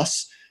come to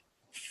us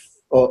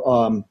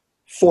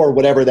for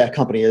whatever that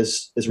company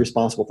is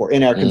responsible for.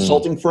 In our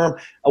consulting firm,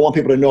 I want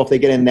people to know if they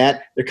get in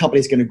that, their company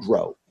is going to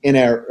grow. In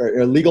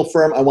our legal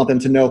firm, I want them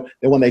to know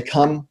that when they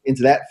come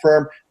into that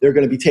firm, they're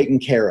going to be taken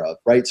care of,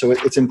 right? So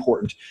it's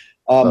important.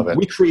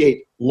 We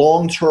create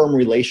long-term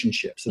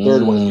relationships. The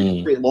third one is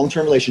we create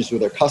long-term relationships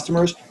with our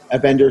customers, our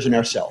vendors, and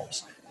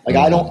ourselves. Like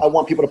I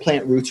want people to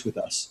plant roots with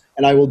us,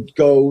 and I will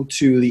go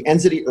to the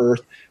ends of the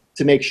earth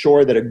to make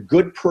sure that a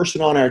good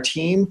person on our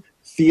team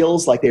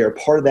feels like they are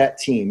part of that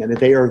team and that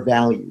they are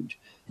valued.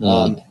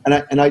 And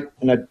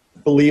I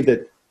believe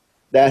that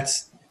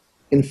that's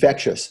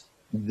infectious.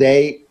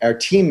 Our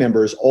team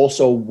members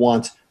also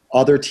want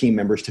other team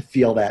members to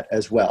feel that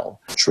as well.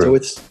 True.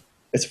 So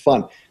it's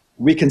fun.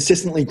 We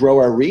consistently grow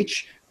our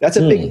reach. That's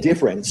a big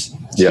difference.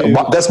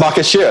 That's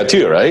market share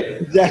too, right?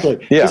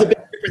 Exactly. Yeah. There's a big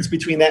difference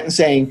between that and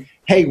saying,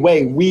 hey,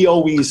 we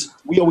always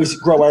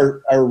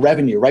grow our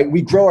revenue, right?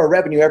 We grow our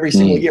revenue every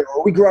single year,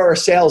 or we grow our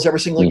sales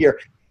every single year.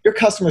 Your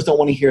customers don't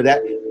want to hear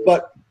that,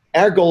 but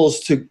our goal is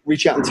to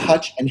reach out and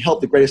touch and help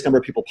the greatest number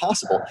of people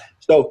possible.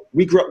 So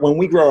when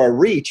we grow our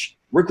reach,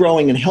 we're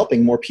growing and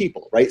helping more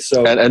people, right?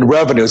 So and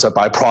revenue is a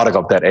byproduct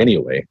of that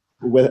anyway.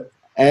 With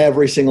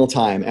every single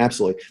time,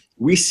 absolutely.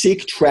 We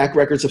seek track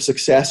records of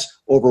success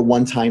over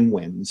one-time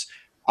wins.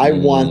 I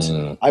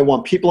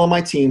want people on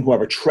my team who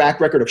have a track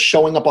record of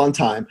showing up on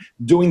time,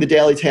 doing the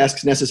daily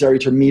tasks necessary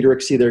to meet or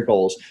exceed their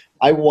goals.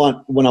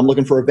 When I'm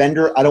looking for a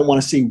vendor, I don't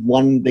want to see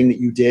one thing that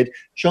you did.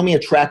 Show me a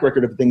track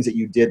record of things that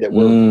you did that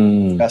were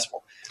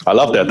successful. I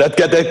love that.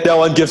 That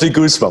one gives me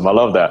goosebumps. I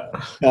love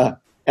that.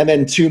 And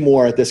then two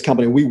more at this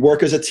company. We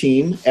work as a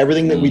team.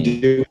 Everything that we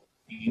do,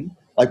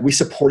 like we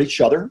support each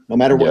other. No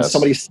matter when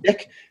somebody's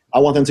sick, I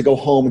want them to go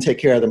home and take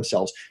care of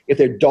themselves. If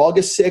their dog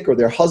is sick or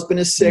their husband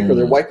is sick or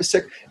their wife is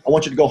sick, I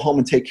want you to go home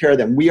and take care of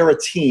them. We are a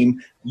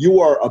team. You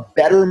are a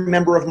better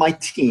member of my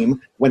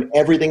team when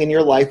everything in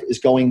your life is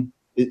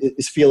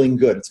feeling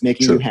good. It's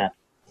making you happy.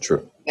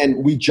 True.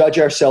 And we judge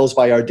ourselves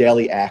by our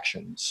daily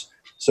actions.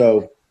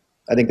 So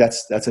I think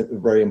that's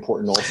very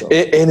important also.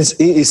 And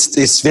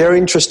it's very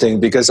interesting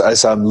because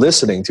as I'm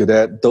listening to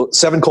that, the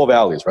 7 core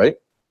values, right?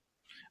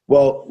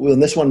 Well,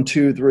 in this one,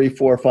 2, 3,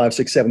 4, 5,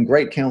 6, 7,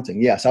 great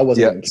counting. Yes, I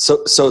wasn't.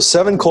 Yeah. So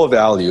 7 core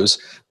values,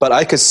 but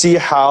I could see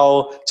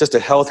how just a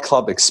health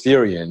club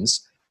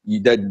experience,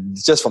 that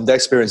just from that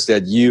experience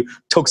that you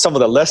took some of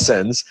the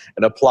lessons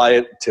and apply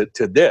it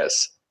to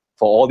this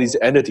for all these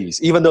entities,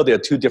 even though they're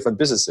 2 different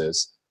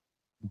businesses.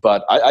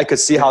 But I could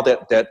see how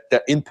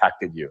that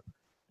impacted you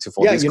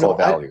for these core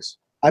values.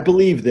 I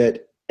believe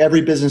that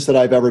every business that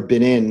I've ever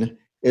been in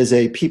is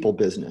a people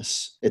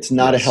business. It's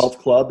not a health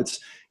club. It's,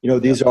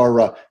 these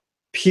are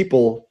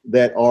people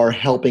that are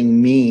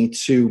helping me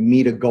to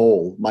meet a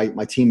goal,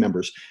 my team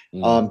members.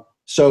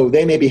 So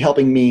they may be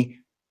helping me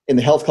in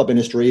the health club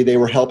industry. They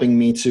were helping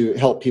me to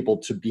help people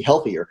to be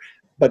healthier.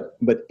 But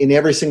in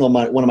every single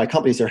one of my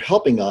companies, they're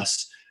helping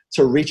us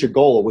to reach a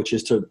goal, which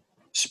is to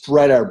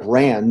spread our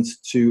brands,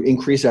 to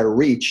increase our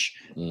reach,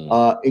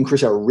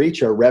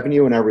 our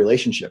revenue, and our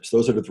relationships.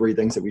 Those are the 3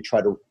 things that we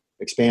try to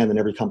expand in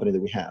every company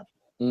that we have.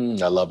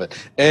 I love it.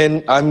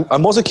 And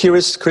I'm also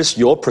curious, Chris,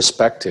 your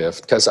perspective,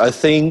 because I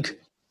think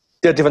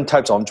there are different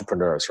types of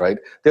entrepreneurs, right?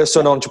 There are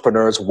certain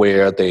entrepreneurs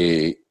where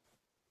they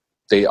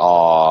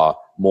are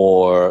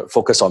more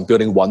focused on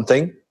building one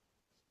thing,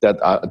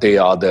 that they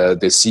are the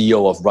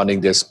CEO of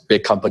running this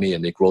big company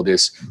and they grow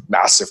this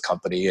massive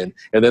company. And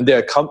then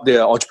there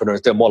are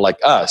entrepreneurs, they're more like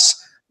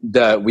us,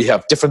 that we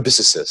have different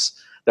businesses,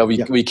 that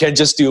we can't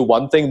just do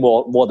one thing,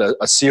 more than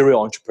a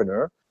serial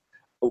entrepreneur.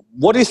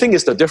 What do you think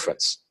is the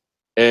difference?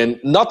 And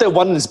not that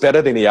one is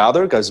better than the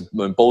other, because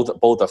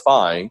both are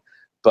fine,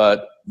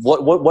 but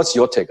what's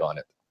your take on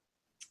it?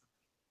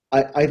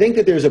 I think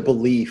that there's a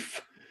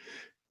belief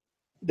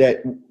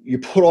that you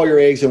put all your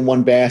eggs in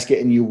one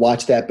basket and you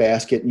watch that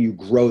basket and you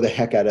grow the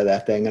heck out of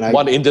that thing. And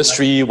one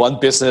industry, one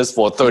business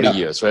for 30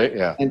 years, right?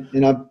 Yeah.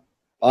 And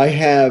I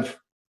have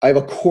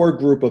a core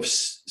group of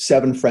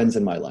 7 friends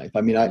in my life.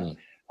 I mean,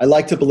 I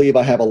like to believe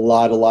I have a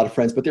lot of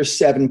friends, but there's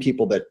 7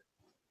 people that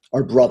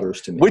are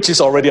brothers to me. Which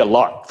is already a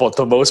lot for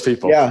most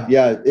people. Yeah.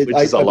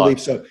 I believe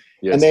so.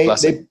 Yes,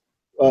 and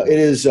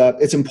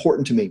it's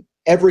important to me.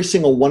 Every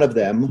single one of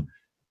them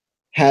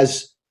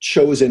has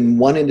chosen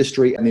one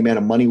industry and the amount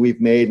of money we've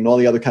made and all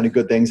the other kind of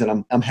good things,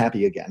 and I'm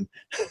happy again.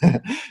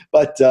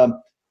 But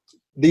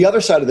the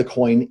other side of the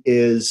coin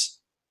is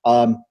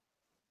I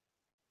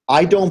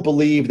don't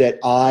believe that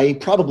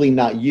probably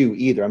not you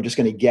either, I'm just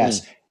going to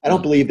guess. I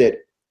don't believe that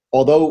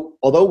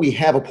although we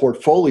have a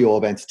portfolio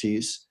of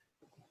entities,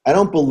 I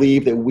don't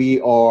believe that we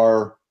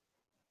are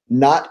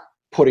not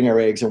putting our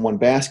eggs in one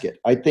basket.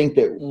 I think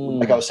that,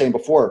 like I was saying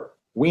before,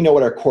 we know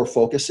what our core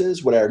focus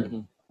is, what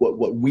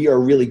we are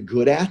really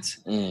good at.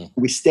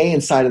 We stay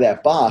inside of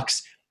that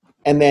box.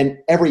 And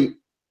then every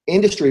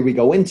industry we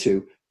go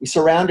into, we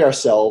surround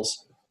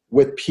ourselves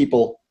with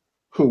people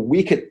who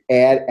we could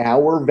add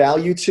our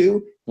value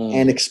to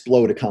and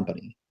explode a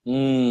company.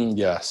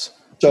 Yes.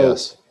 So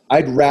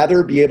I'd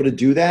rather be able to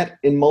do that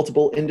in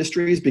multiple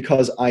industries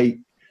because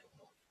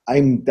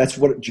that's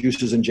what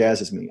juices and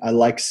jazzes me.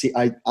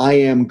 I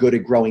am good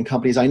at growing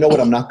companies. I know what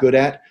I'm not good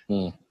at,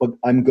 but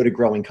I'm good at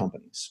growing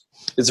companies.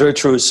 It's very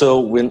true. So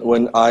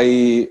when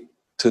I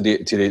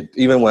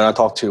even when I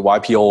talk to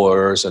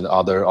YPOers and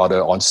other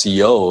on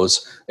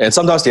CEOs, and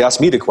sometimes they ask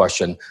me the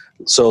question,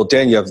 so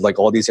Dan, you have like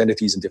all these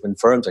entities in different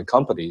firms and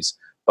companies,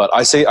 but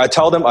I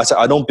tell them,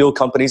 I don't build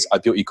companies, I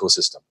build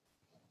ecosystem.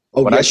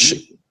 When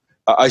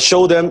I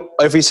show them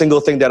every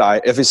single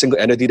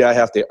entity that I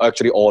have, they're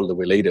actually all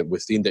related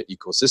within the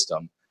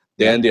ecosystem.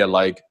 Then they're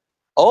like,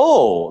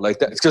 oh, like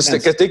that, because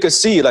they could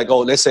see like, oh,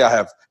 let's say I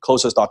have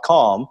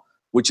closers.com,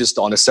 which is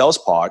on the sales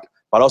part,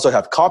 but I also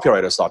have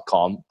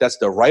copywriters.com. That's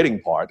the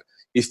writing part.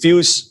 It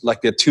feels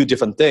like they're 2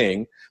 different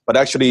things, but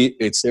actually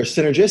they're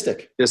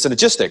synergistic. They're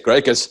synergistic,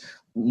 right? Because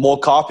more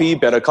copy,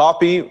 better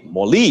copy,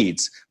 more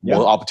leads,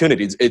 more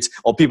opportunities.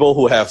 Or people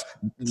who have,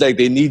 like,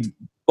 they need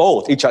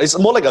both each other. It's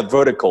more like a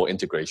vertical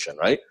integration,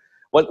 right?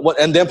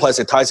 And then plus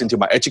it ties into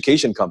my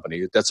education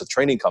company. That's a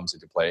training comes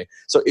into play.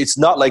 So it's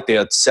not like they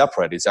are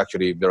separate. It's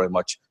actually very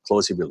much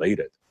closely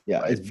related.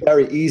 Yeah, right? It's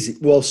very easy.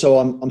 Well, so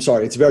I'm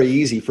sorry. It's very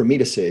easy for me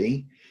to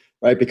see,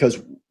 right?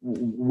 Because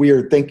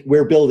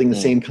we're building the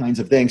same kinds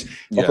of things.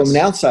 But from an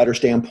outsider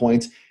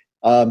standpoint,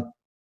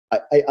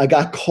 I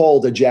got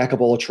called a jack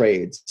of all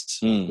trades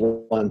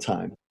one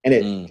time,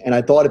 and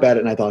I thought about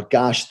it, and I thought,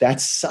 gosh,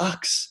 that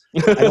sucks.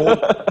 I don't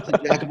want to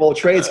be a jack of all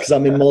trades because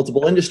I'm in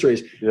multiple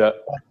industries. Yeah.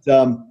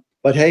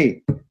 But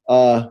hey,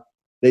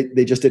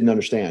 they just didn't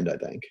understand, I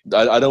think.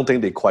 I don't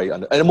think they quite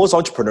understand. And most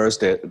entrepreneurs,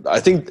 I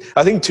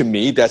think to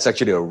me, that's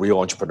actually a real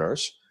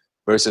entrepreneurs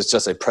versus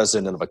just a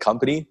president of a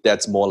company.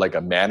 That's more like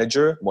a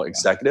manager, more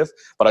executive.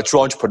 But a true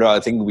entrepreneur, I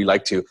think we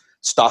like to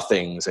start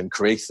things and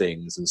create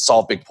things and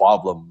solve big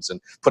problems and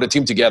put a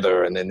team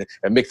together and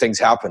make things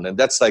happen. And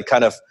that's like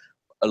kind of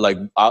like,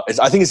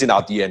 I think it's in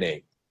our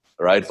DNA,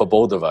 right? For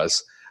both of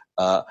us.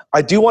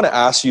 I do want to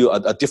ask you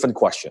a different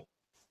question.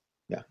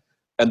 Yeah.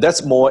 And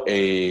that's more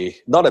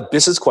not a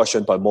business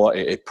question, but more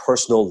a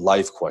personal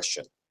life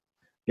question.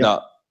 Yeah.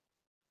 Now,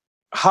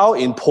 how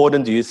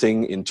important do you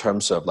think in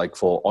terms of like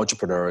for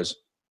entrepreneurs,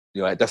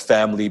 the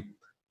family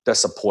that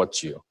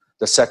supports you,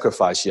 the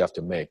sacrifice you have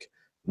to make,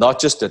 not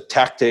just the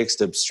tactics,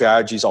 the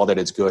strategies, all that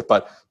is good,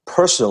 but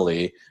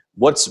personally,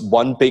 what's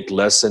one big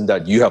lesson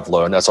that you have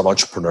learned as an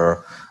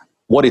entrepreneur,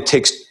 what it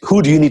takes,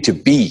 who do you need to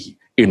be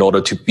in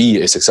order to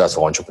be a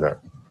successful entrepreneur?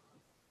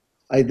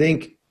 I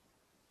think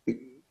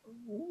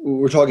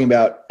we're talking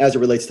about as it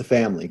relates to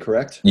family,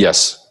 correct?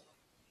 Yes.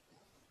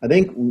 I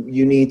think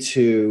you need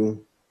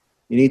to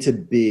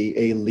be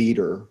a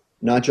leader,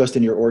 not just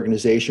in your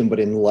organization, but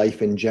in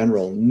life in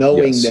general,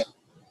 knowing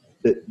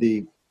that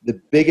the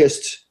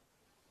biggest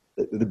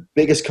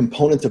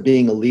component of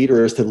being a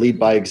leader is to lead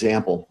by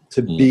example,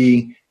 to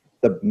be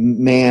the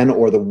man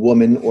or the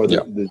woman or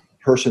the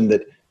person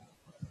that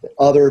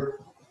other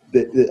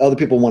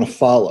people want to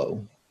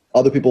follow,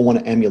 other people want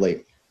to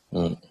emulate.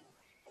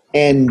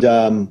 And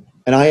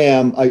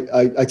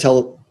I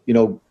tell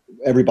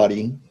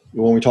everybody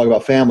when we talk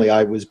about family,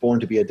 I was born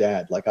to be a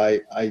dad. Like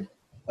I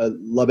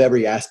love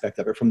every aspect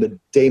of it, from the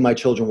day my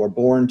children were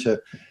born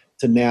to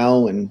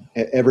now and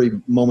every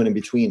moment in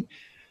between.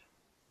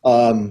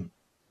 And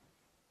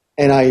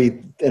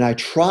I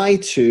try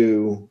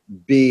to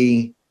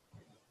be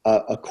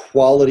a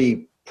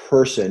quality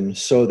person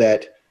so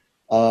that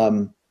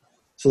I'm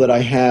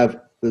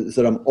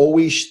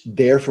always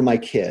there for my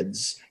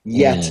kids,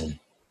 yet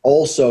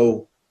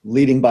also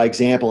leading by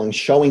example and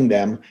showing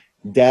them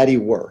daddy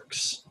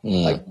works.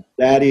 Like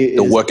daddy is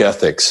the work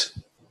ethics.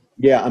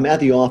 Yeah, I'm at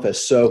the office.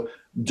 So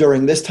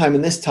during this time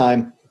and this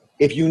time,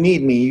 if you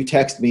need me, you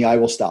text me, I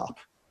will stop.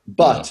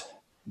 But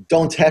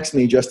don't text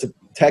me just to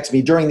text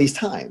me during these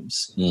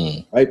times,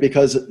 right?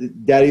 Because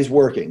daddy's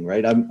working,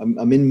 right?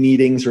 I'm in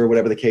meetings or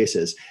whatever the case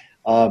is.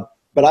 But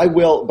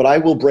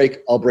I'll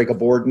break a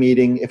board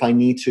meeting if I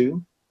need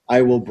to.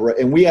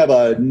 And we have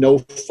a no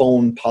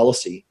phone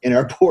policy in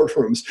our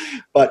boardrooms,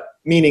 but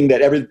meaning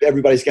that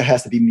everybody's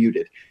has to be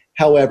muted.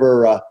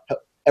 However,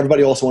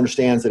 everybody also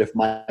understands that if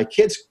my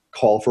kids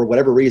call for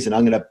whatever reason,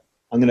 I'm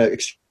gonna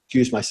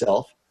excuse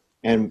myself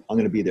and I'm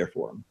gonna be there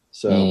for them.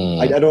 So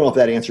I don't know if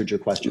that answered your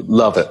question.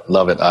 Love it.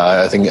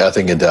 I think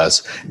it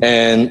does.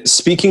 And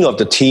speaking of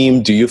the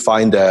team, do you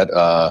find that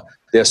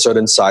there are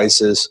certain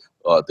sizes,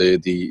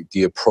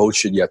 the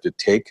approach that you have to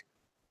take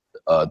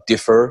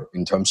differ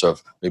in terms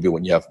of maybe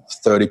when you have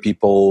 30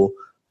 people,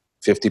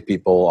 50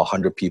 people,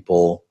 100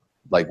 people,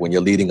 like when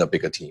you're leading a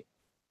bigger team?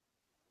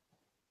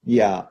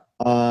 Yeah.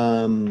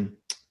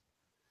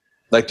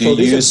 Like do you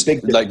use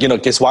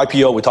because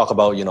YPO we talk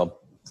about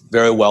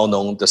very well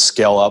known the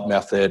scale up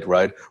method,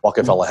 right?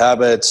 Rockefeller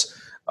habits.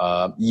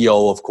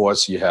 EO, of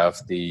course, you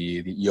have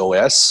the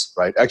EOS,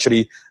 right?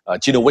 Actually,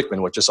 Gino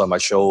Wickman was just on my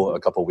show a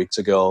couple of weeks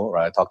ago,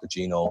 right? I talked to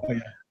Gino. Oh,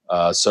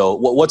 yeah. So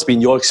what's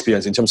been your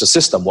experience in terms of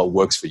system? What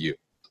works for you?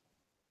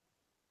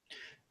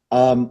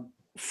 So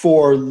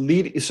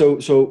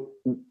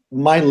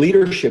my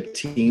leadership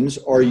teams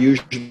are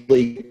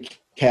usually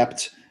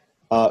kept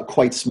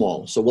quite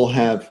small. So we'll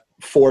have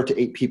 4 to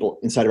 8 people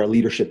inside of our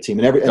leadership team,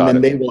 and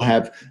then they will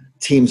have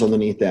teams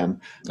underneath them.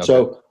 Okay.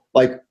 So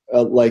like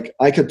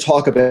I could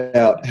talk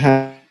about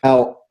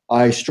how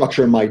I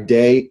structure my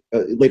day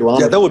later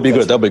on. Yeah, that would be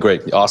good. That would be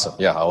great. Awesome.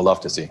 Yeah, I would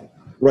love to see.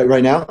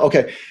 Right now?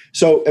 Okay.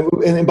 So,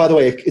 and by the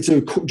way, it's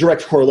a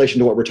direct correlation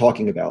to what we're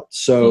talking about.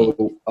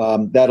 So I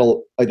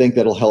think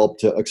that'll help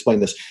to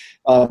explain this.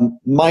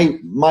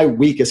 My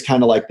week is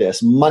kind of like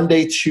this: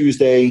 Monday,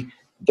 Tuesday,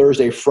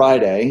 Thursday,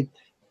 Friday.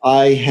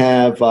 I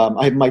have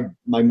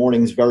my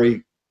mornings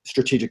very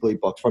strategically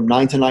booked. From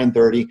 9 to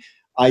 9:30,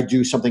 I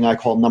do something I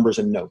call numbers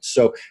and notes.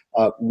 So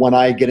when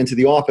I get into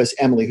the office,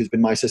 Emily, who's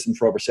been my assistant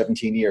for over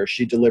 17 years,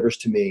 she delivers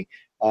to me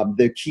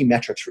the key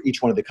metrics for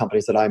each one of the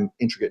companies that I'm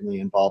intricately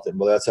involved in,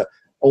 whether that's a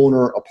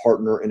owner, a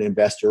partner, an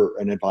investor,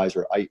 an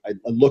advisor. I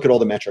look at all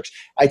the metrics.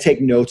 I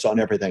take notes on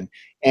everything.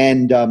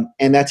 And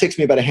that takes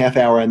me about a half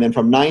hour. And then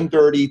from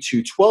 9:30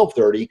 to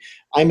 12:30,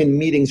 I'm in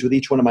meetings with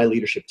each one of my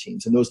leadership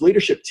teams. And those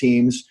leadership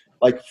teams,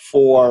 like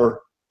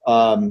for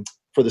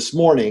this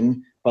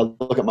morning, if I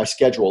look at my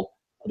schedule,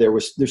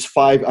 there's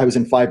 5, I was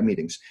in 5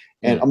 meetings,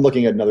 and I'm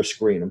looking at another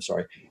screen, I'm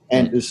sorry.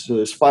 And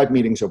there's 5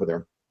 meetings over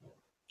there.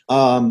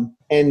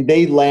 And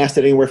they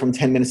lasted anywhere from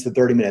 10 minutes to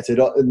 30 minutes.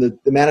 The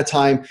amount of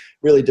time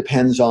really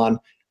depends on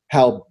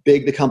how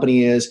big the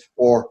company is,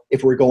 or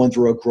if we're going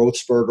through a growth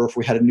spurt, or if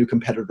we had a new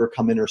competitor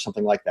come in or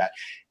something like that.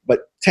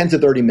 But 10 to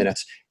 30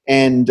 minutes.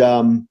 And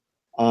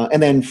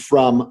then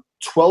from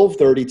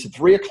 12:30 to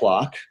 3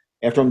 o'clock,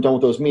 after I'm done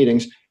with those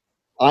meetings,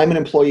 I'm an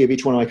employee of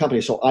each one of my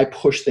companies, so I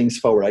push things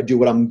forward. I do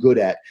what I'm good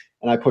at,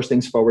 and I push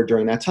things forward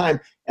during that time.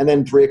 And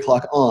then 3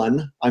 o'clock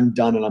on, I'm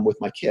done and I'm with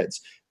my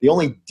kids. The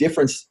only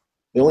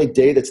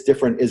day that's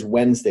different is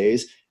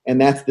Wednesdays. And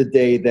that's the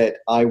day that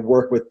I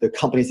work with the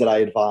companies that I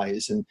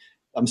advise. And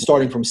I'm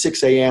starting from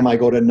 6 a.m. I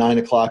go to 9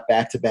 o'clock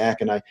back to back,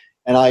 and I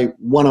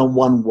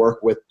one-on-one work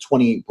with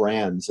 28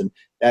 brands. And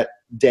that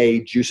day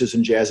juices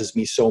and jazzes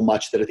me so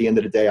much that at the end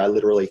of the day, I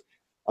literally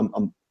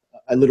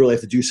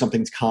have to do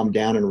something to calm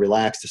down and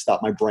relax to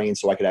stop my brain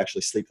so I could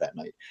actually sleep that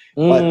night.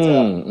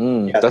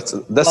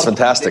 That's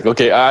fantastic.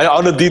 Okay,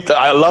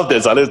 I love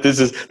this. This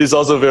is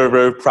also very,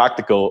 very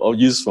practical or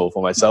useful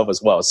for myself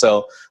as well.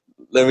 So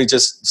let me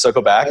just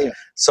circle back. Oh, yeah.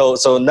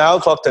 So now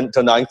clock to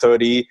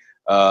 9:30.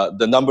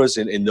 The numbers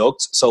in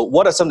notes. So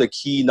what are some of the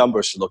key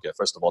numbers to look at?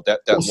 First of all,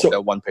 that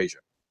one pager.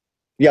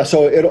 Yeah,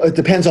 so it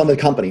depends on the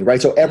company,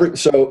 right? So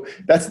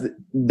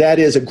that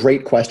is a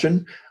great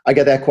question. I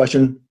get that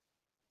question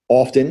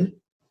often,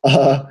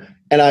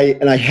 and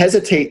I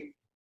hesitate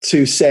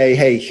to say,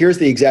 hey, here's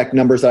the exact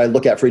numbers that I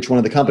look at for each one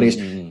of the companies,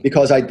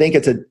 because I think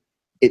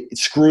it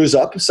screws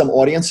up some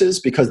audiences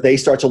because they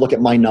start to look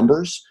at my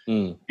numbers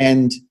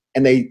and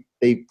they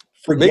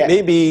forget.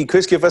 Maybe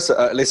Chris, give us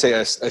let's say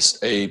a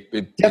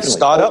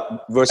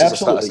startup versus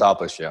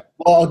established. Yeah.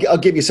 Well, I'll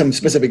give you some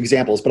specific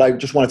examples, but I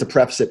just wanted to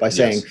preface it by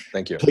saying,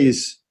 thank you.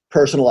 Please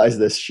personalize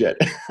this shit.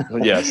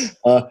 Yes.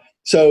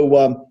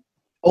 So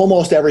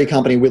almost every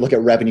company, we look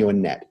at revenue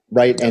and net,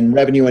 right? And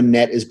revenue and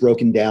net is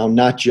broken down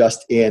not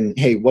just in,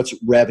 hey, what's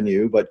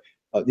revenue, but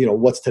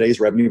what's today's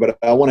revenue? But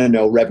I want to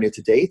know revenue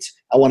to date.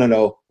 I want to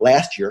know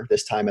last year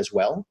this time as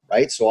well,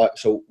 right? So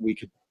we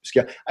could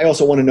scale. I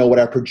also want to know what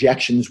our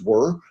projections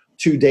were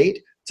to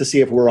date to see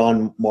if we're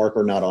on mark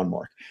or not on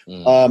mark.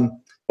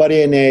 But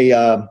in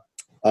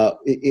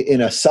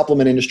a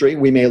supplement industry,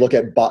 we may look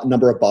at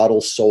number of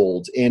bottles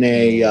sold. In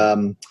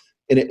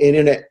an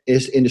internet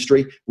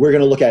industry, we're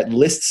going to look at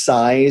list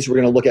size. We're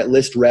going to look at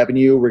list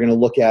revenue. We're going to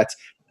look at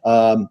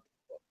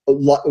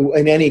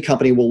in any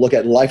company, we'll look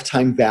at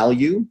lifetime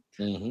value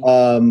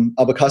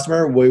of a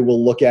customer. We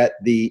will look at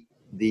the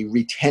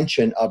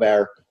retention of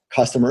our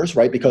customers,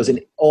 right? Because in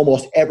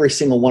almost every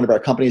single one of our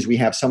companies, we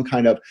have some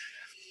kind of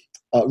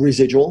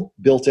residual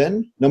built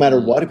in, no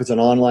matter what, if it's an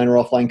online or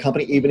offline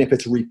company, even if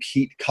it's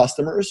repeat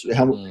customers,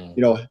 how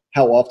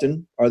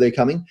often are they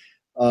coming?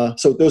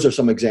 So those are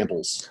some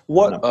examples.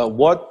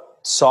 What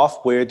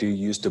software do you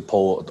use to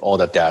pull all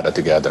that data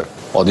together?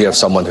 Or do you have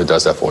someone who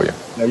does that for you?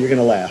 Now you're going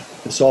to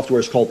laugh. The software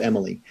is called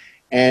Emily.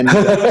 And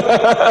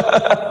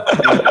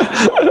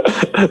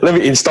let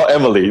me install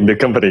Emily in the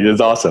company. It's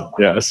awesome.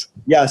 Yes.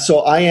 Yeah.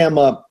 So I'm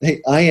a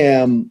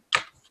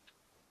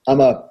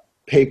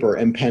paper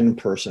and pen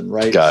person,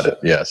 right? Got it.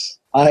 Yes.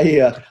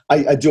 I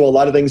do a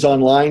lot of things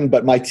online,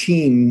 but my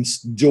teams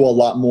do a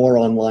lot more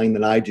online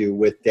than I do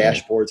with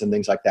dashboards and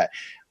things like that.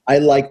 I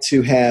like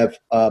to have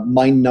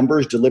my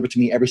numbers delivered to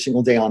me every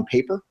single day on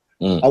paper.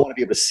 I want to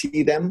be able to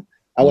see them.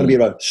 I want to be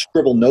able to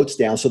scribble notes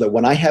down so that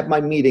when I have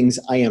my meetings,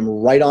 I am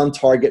right on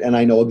target and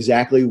I know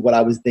exactly what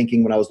I was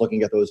thinking when I was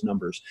looking at those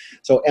numbers.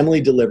 So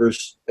Emily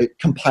delivers, it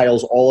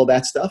compiles all of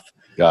that stuff.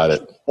 Got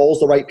it. Calls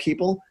the right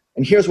people.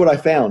 And here's what I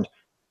found.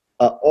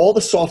 All the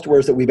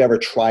softwares that we've ever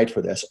tried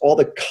for this,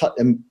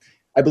 and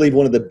I believe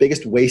one of the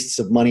biggest wastes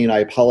of money, and I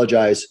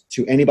apologize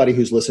to anybody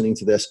who's listening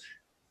to this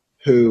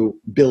who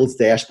builds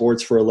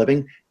dashboards for a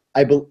living.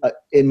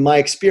 In my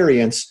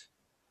experience,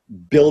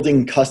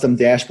 building custom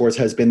dashboards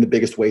has been the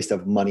biggest waste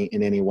of money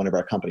in any one of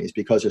our companies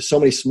because there's so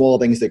many small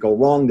things that go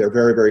wrong. They're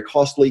very, very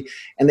costly,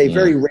 and they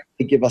very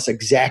rarely give us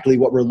exactly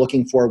what we're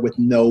looking for with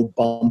no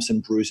bumps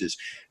and bruises.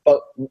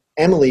 But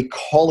Emily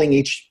calling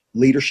each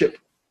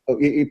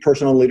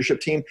person on the leadership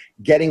team,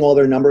 getting all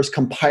their numbers,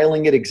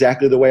 compiling it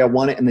exactly the way I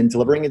want it, and then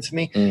delivering it to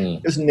me,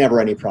 there's never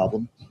any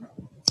problem.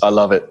 I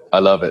love it.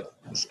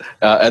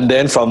 And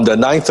then from the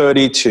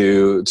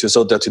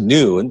 9:30 to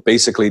noon,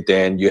 basically,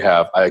 then you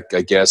have, I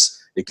guess,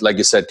 like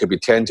you said, could be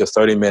 10 to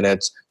 30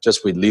 minutes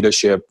just with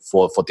leadership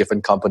for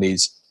different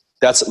companies.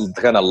 That's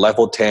kind of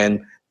level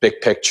 10, big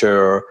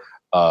picture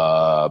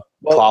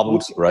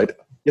problems, right?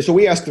 Yeah, so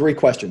we ask 3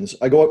 questions.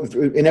 I go up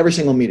in every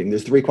single meeting.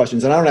 There's 3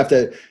 questions, and I don't have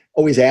to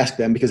always ask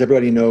them because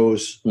everybody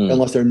knows,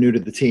 unless they're new to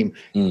the team,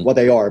 what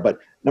they are. But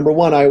number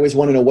 1, I always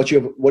want to know what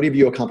have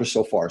you accomplished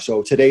so far.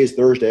 So today is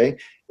Thursday.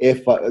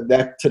 If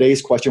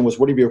today's question was,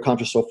 what have you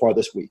accomplished so far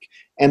this week?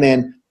 And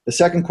then the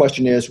second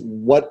question is,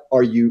 what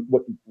are you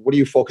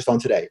focused on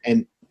today?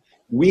 And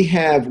we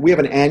have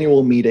an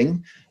annual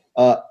meeting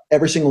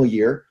every single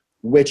year,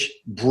 which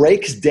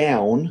breaks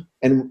down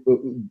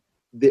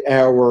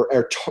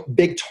our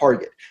big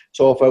target.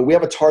 So if we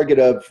have a target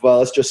of,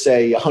 let's just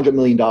say $100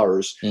 million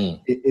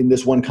in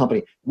this one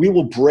company, we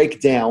will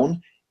break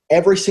down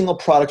every single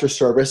product or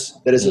service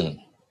that is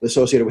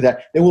associated with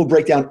that. Then we'll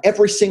break down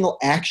every single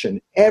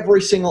action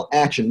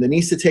that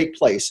needs to take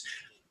place.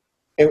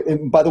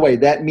 And by the way,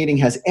 that meeting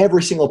has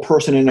every single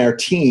person in our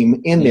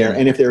team in there.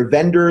 And if they're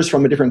vendors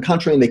from a different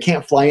country and they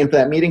can't fly in for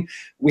that meeting,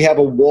 we have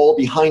a wall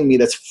behind me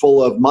that's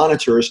full of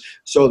monitors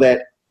so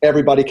that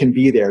everybody can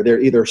be there. They're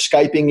either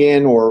Skyping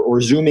in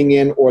or Zooming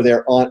in, or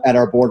they're at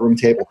our boardroom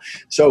table.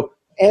 So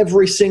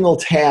every single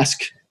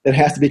task that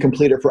has to be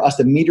completed for us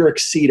to meet or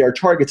exceed our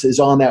targets is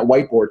on that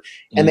whiteboard.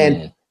 And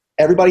then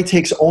everybody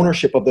takes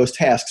ownership of those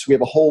tasks. We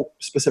have a whole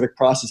specific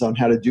process on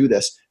how to do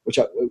this, which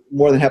I'm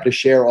more than happy to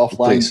share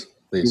offline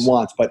if you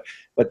want. But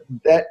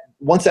that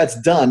once that's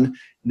done,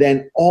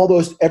 then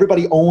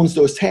everybody owns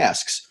those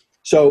tasks.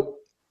 So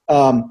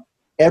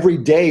every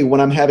day when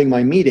I'm having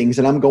my meetings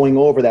and I'm going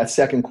over that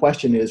second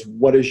question is,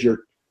 what is your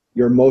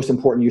most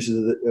important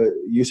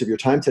use of your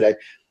time today?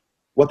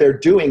 What they're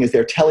doing is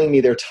they're telling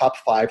me their top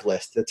 5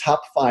 list, the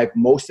top 5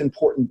 most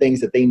important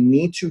things that they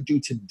need to do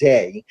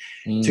today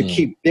to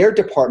keep their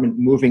department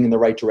moving in the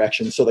right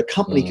direction so the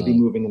company can be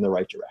moving in the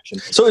right direction.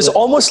 So it's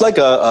almost like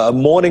a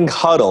morning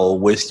huddle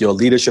with your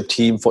leadership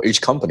team for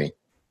each company.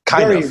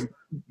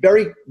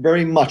 Very,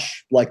 very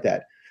much like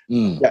that.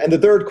 Yeah, and the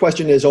third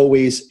question is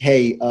always,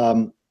 hey,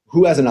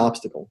 who has an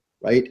obstacle,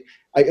 right?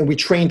 And we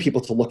train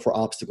people to look for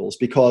obstacles,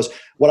 because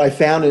what I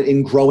found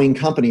in growing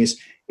companies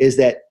is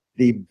that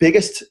the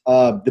biggest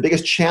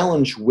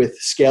challenge with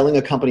scaling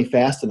a company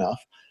fast enough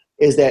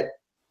is that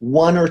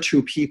 1 or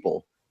 2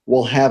 people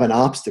will have an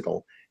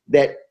obstacle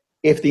that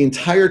if the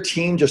entire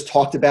team just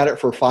talked about it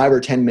for 5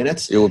 or 10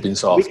 minutes, it would be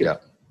solved.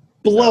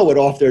 Blow it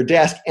off their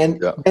desk,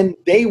 and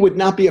they would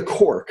not be a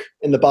cork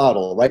in the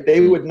bottle, right?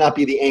 They would not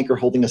be the anchor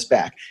holding us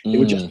back. It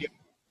would just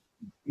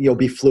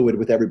be fluid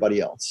with everybody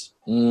else.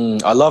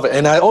 I love it,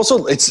 and I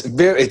also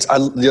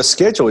your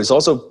schedule is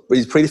also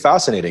pretty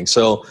fascinating.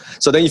 So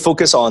then you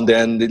focus on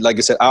like I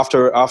said,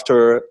 after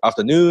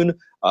afternoon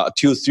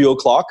till 3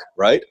 o'clock,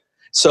 right?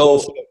 So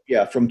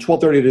yeah, from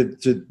 12:30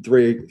 to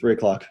 3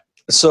 o'clock.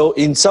 So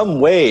in some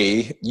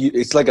way,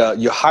 it's like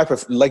you're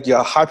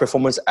a high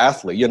performance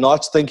athlete. You're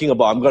not thinking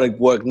about, I'm going to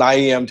work 9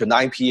 a.m. to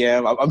 9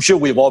 p.m. I'm sure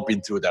we've all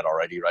been through that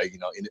already, right? In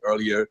the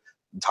earlier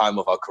time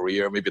of our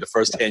career, maybe the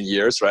first 10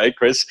 years, right,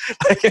 Chris?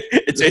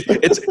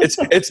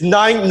 It's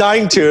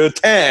 9 to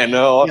 10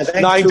 or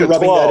 9 to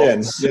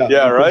 12.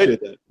 Yeah, right.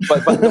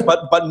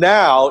 But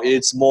now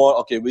it's more,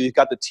 okay, we've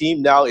got the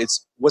team. Now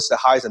it's what's the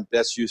highest and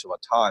best use of our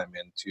time,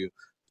 and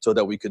so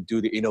that we could do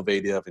the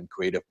innovative and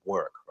creative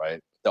work, right?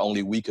 That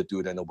only we could do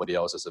it and nobody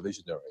else is a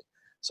visionary.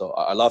 So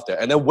I love that.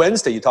 And then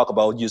Wednesday, you talk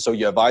about so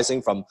you're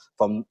advising from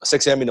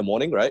 6 a.m. in the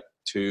morning, right?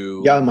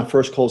 My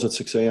first call's at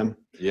 6 a.m.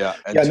 Yeah.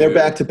 And they're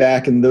back to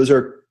back. And those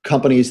are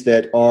companies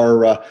that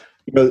are,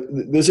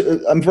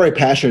 I'm very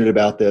passionate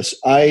about this.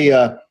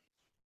 I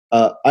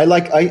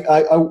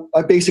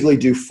basically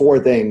do 4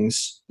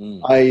 things.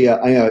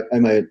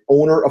 I'm an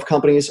owner of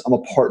companies. I'm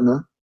a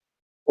partner,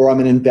 or I'm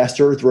an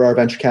investor through our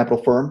venture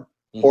capital firm,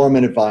 or I'm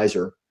an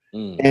advisor.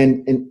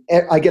 And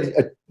I get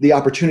the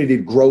opportunity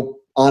to grow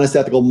honest,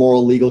 ethical,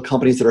 moral, legal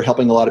companies that are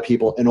helping a lot of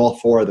people in all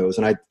 4 of those.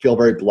 And I feel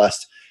very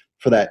blessed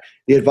for that.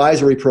 The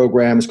advisory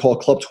program is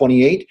called Club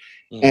 28.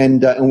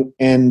 And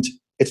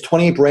it's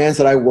 28 brands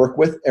that I work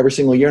with every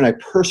single year. And I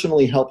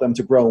personally help them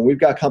to grow. And we've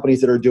got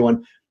companies that are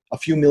doing a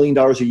few $1 million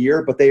a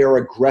year, but they are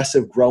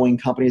aggressive growing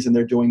companies and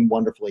they're doing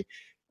wonderfully.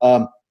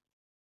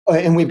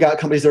 And we've got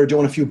companies that are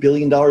doing a few $1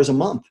 billion a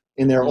month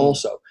in there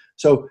also.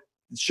 So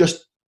it's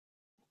just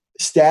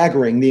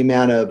staggering the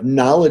amount of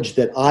knowledge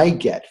that I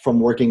get from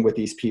working with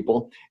these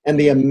people and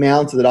the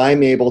amount that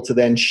I'm able to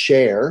then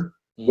share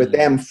with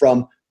them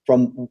from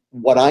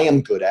what I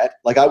am good at.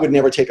 Like, I would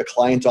never take a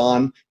client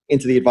on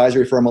into the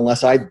advisory firm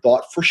unless I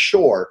thought for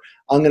sure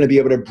I'm going to be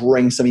able to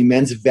bring some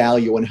immense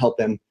value and help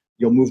them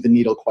move the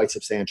needle quite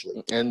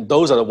substantially. And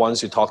those are the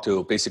ones you talk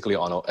to basically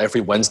on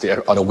every Wednesday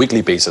on a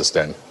weekly basis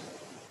then?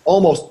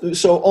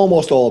 Almost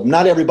all of them.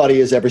 Not everybody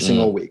is every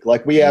single week.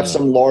 Like, we have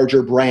some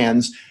larger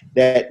brands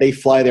that they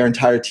fly their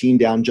entire team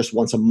down just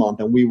once a month,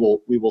 and we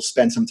will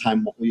spend some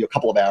time, a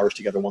couple of hours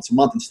together once a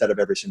month instead of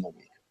every single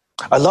week.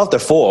 I love the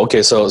 4.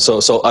 Okay, so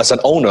as an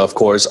owner, of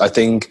course, I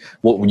think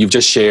what you've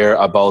just shared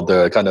about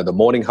the kind of the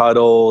morning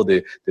huddle,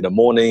 the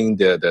morning,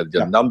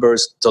 the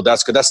numbers. So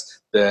that's good.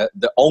 That's the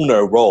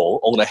owner role,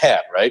 owner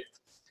head, right?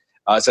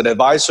 As an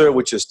advisor,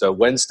 which is the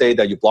Wednesday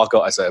that you block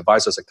out as an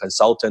advisor, as a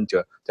consultant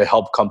to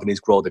help companies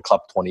grow the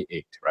Club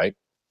 28, right?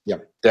 Yeah.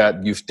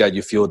 That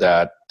you feel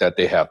that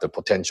they have the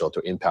potential to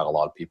impact a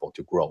lot of people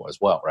to grow as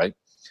well, right?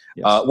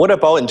 Yes. What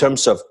about in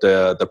terms of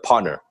the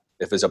partner?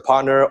 If it's a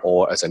partner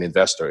or as an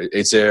investor,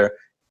 is there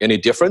any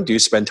different? Do you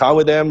spend time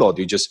with them, or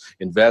do you just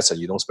invest and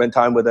you don't spend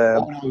time with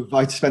them?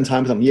 I spend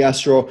time with them. Yes,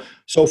 sure.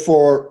 So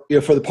for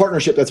the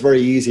partnership, that's very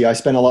easy. I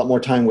spend a lot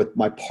more time with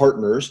my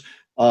partners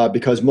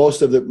because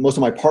most of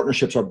my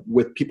partnerships are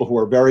with people who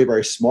are very,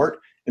 very smart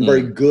and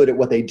very good at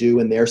what they do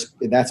in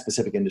that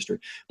specific industry.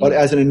 But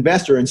as an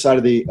investor inside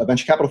of the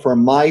venture capital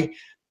firm,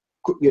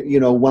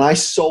 when I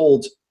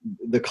sold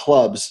the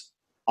clubs,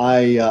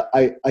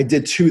 I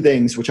did 2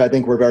 things which I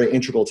think were very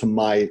integral to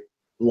my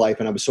life,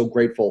 and I was so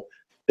grateful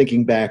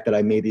thinking back that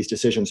I made these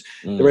decisions.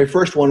 The very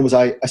first one was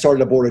I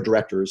started a board of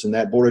directors, and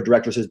that board of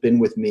directors has been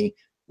with me.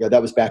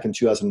 That was back in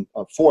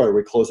 2004.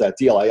 We closed that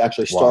deal. I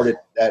actually started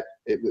that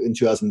in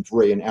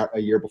 2003, and a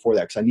year before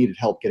that, because I needed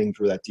help getting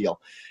through that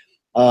deal.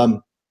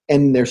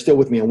 And they're still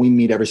with me, and we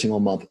meet every single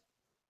month.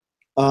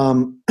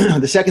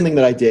 The second thing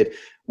that I did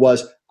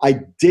was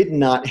I did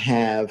not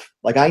have,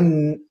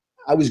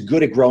 I was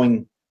good at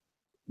growing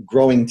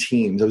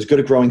teams. I was good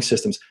at growing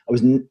systems. I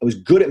was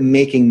good at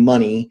making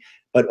money,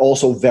 but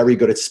also very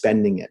good at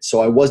spending it.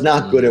 So I was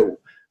not good at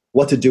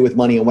what to do with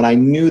money. And when I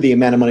knew the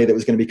amount of money that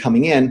was going to be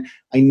coming in,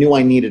 I knew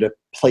I needed a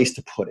place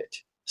to put it.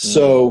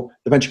 So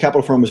the venture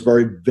capital firm was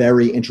very,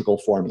 very integral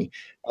for me.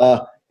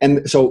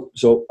 And so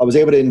I was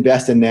able to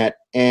invest in that.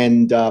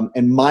 And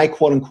my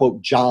quote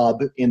unquote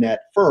job in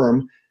that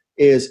firm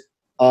is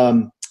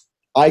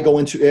I go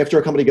into, after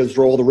a company goes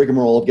through all the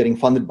rigmarole of getting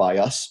funded by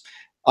us,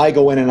 I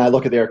go in and I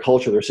look at their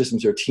culture, their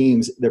systems, their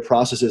teams, their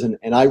processes,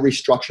 and I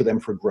restructure them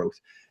for growth.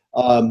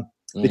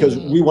 Because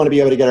we want to be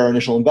able to get our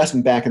initial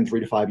investment back in 3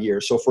 to 5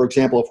 years. So for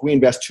example, if we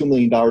invest $2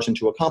 million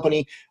into a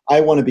company,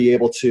 I want to be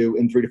able to,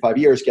 in 3 to 5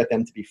 years, get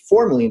them to be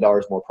 $4 million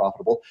more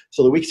profitable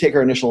so that we can take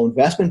our initial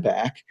investment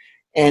back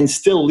and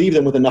still leave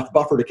them with enough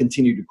buffer to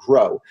continue to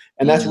grow.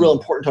 And that's real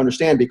important to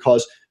understand,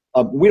 because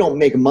we don't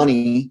make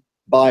money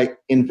by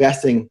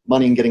investing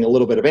money and getting a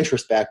little bit of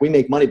interest back. We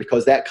make money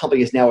because that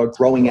company is now a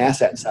growing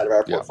asset inside of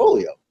our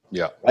portfolio.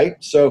 Yeah. Right?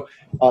 So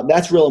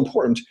that's real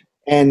important.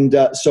 And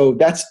so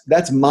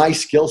that's my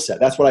skill set.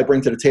 That's what I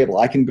bring to the table.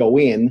 I can go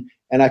in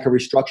and I can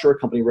restructure a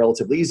company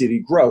relatively easy to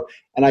grow.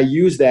 And I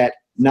use that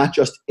not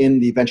just in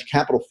the venture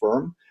capital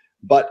firm,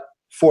 but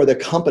for the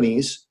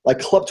companies. Like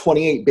Club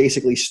 28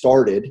 basically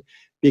started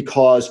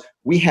because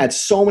we had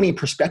so many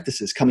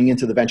prospectuses coming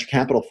into the venture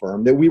capital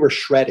firm that we were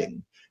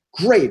shredding.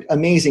 Great,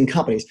 amazing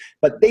companies,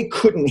 but they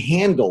couldn't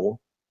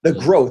handle the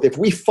growth. If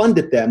we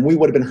funded them, we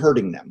would have been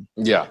hurting them.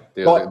 Yeah,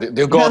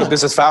 they'll go out of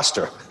business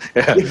faster.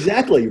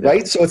 Exactly,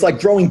 right? So it's like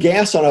throwing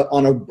gas on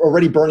a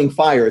already burning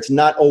fire. It's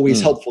not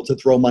always helpful to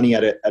throw money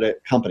at a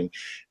company.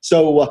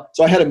 So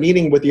I had a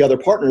meeting with the other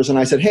partners, and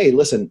I said, hey,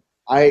 listen,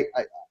 I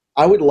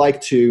would like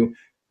to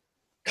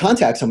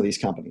contact some of these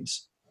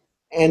companies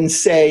and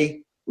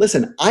say,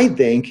 listen, I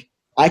think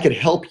I could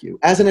help you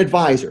as an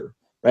advisor,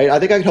 right? I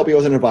think I could help you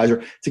as an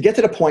advisor to get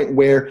to the point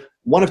where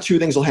one of two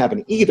things will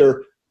happen.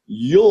 Either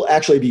you'll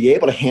actually be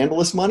able to handle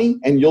this money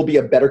and you'll be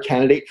a better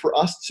candidate for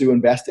us to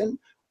invest in,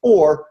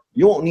 or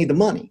you won't need the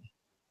money.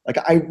 Like,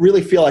 I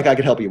really feel like I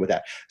could help you with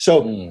that.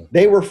 So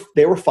they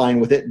were fine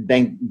with it,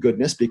 thank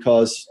goodness,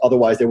 because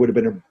otherwise there would have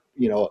been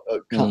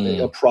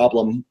a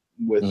problem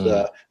with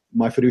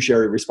my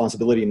fiduciary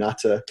responsibility not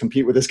to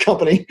compete with this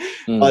company.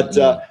 But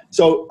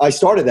so I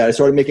started that. I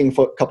started making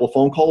a couple of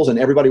phone calls, and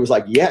everybody was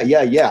like,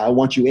 yeah, I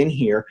want you in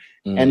here.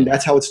 And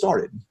that's how it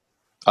started.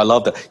 I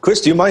love that.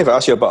 Chris, do you mind if I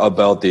ask you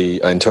about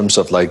the, in terms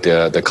of like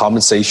the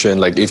compensation,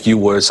 like if you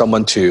were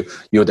someone to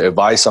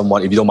advise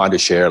someone, if you don't mind to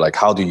share, like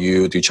how do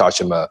you charge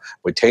them a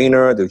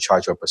retainer? Do you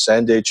charge a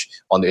percentage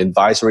on the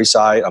advisory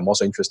side? I'm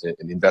also interested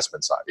in the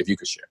investment side, if you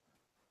could share.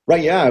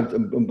 Right. Yeah.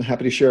 I'm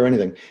happy to share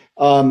anything.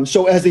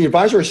 So as the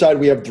advisory side,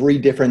 we have 3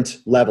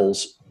 different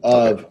levels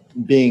of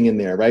being in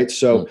there, right?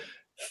 So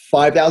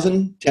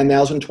 $5,000,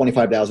 $10,000,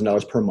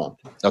 $25,000 per month.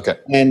 Okay.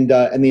 And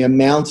the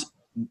amount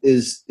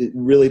is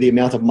really the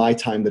amount of my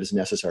time that is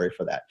necessary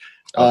for that.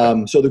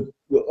 Okay. So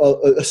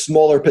the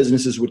smaller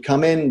businesses would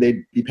come in,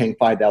 they'd be paying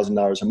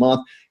 $5,000 a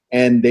month,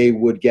 and they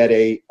would get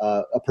a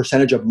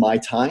percentage of my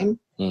time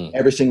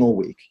every single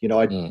week.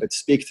 I'd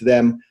speak to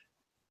them.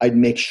 I'd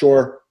make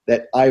sure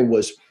that I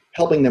was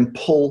helping them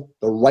pull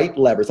the right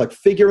levers, like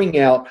figuring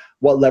out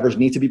what levers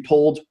need to be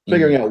pulled,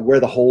 figuring out where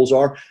the holes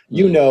are.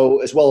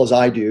 As well as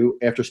I do,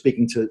 after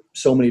speaking to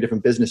so many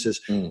different businesses,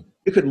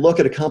 you could look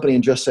at a company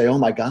and just say, oh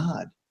my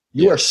God,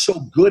 you are so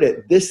good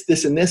at this,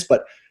 this, and this,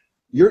 but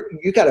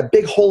you got a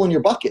big hole in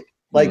your bucket.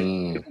 Like,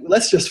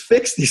 let's just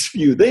fix these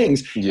few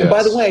things. Yes. And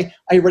by the way,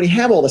 I already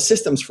have all the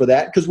systems for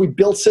that because we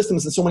built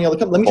systems in so many other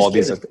companies.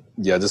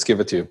 Just give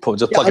it to you.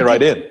 Just plug it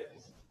right in.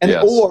 And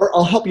or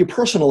I'll help you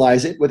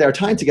personalize it with our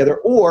time together.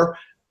 Or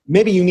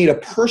maybe you need a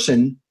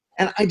person.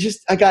 And I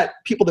got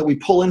people that we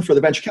pull in for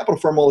the venture capital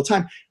firm all the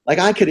time. Like,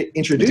 I could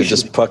introduce you.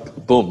 Just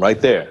boom,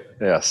 right there.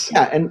 Yes.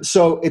 Yeah. And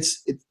so it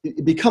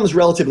becomes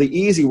relatively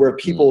easy where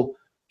people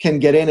can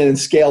get in and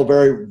scale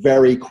very,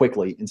 very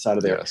quickly inside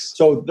of there. Yes.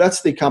 So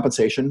that's the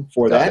compensation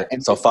for that.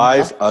 And so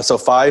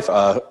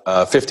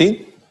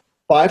 15?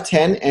 5,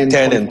 10, and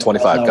 10 and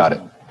 25.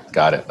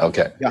 Got it.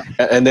 Okay. Yeah.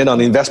 And then on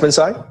the investment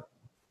side?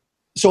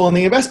 So on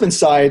the investment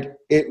side,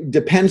 it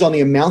depends on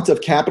the amount of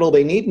capital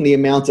they need and the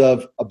amount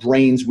of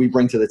brains we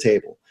bring to the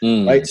table,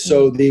 right?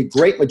 So the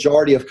great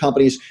majority of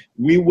companies,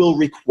 we will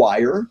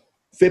require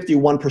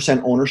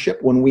 51%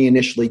 ownership when we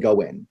initially go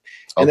in.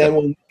 And then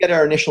when we get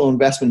our initial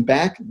investment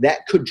back,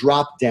 that could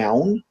drop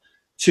down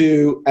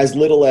to as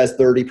little as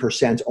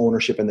 30%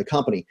 ownership in the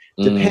company,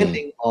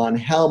 depending on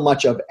how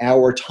much of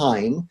our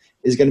time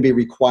is going to be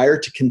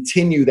required to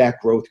continue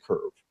that growth curve.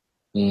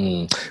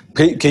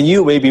 Can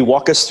you maybe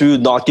walk us through,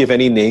 not give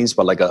any names,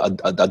 but like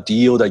a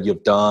deal that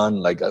you've done,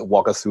 like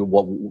walk us through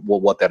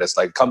what that is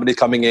like? Company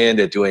coming in,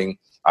 they're doing,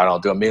 I don't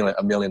know, do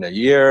a million a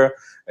year,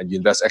 and you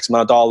invest X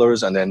amount of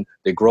dollars, and then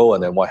they grow,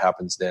 and then what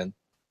happens then?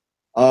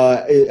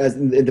 As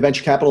in the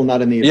venture capital,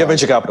 not in the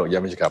venture capital.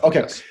 Okay.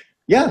 Yes.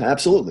 Yeah,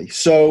 absolutely.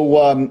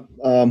 So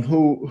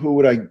who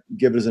would I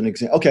give as an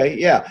example? Okay,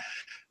 yeah.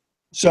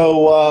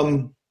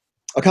 So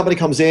a company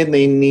comes in,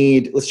 they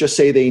need, let's just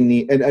say they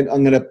need,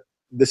 and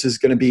this is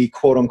going to be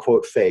quote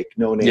unquote fake,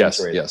 no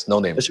names. Yes, no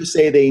names. Let's just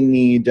say they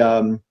need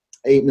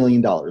 $8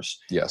 million.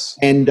 Yes.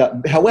 And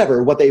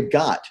however, what they've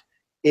got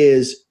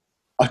is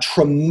a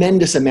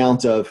tremendous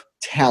amount of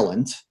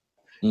talent.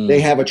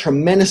 They have a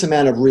tremendous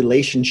amount of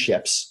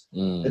relationships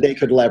that they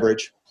could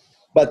leverage,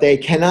 but they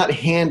cannot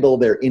handle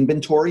their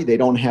inventory. They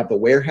don't have the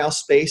warehouse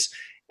space,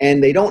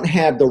 and they don't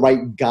have the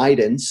right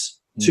guidance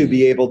to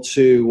be able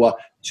to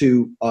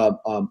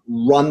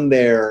run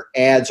their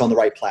ads on the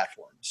right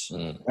platforms.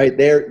 Right?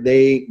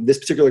 This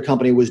particular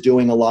company was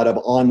doing a lot of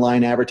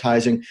online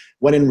advertising,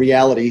 when in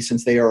reality,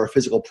 since they are a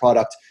physical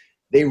product,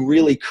 they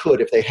really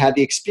could, if they had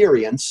the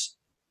experience,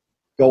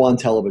 go on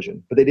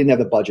television, but they didn't have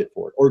the budget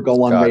for it, or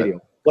go on radio.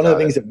 One of the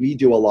things that we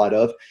do a lot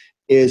of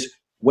is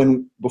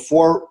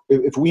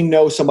if we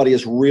know somebody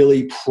is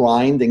really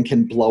primed and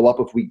can blow up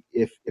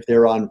if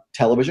they're on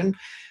television,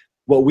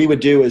 what we would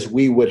do is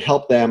we would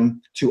help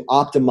them to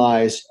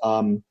optimize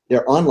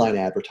their online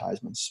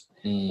advertisements.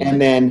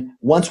 And then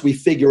once we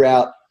figure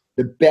out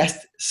the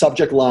best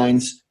subject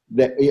lines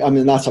the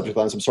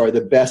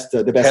best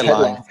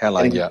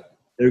headline,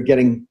 they're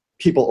getting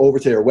people over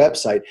to their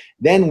website,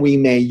 then we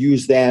may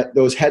use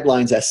those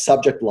headlines as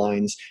subject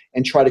lines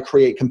and try to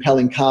create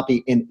compelling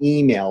copy in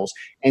emails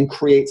and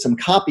create some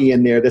copy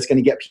in there that's going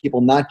to get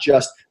people not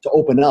just to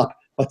open up,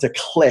 but to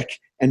click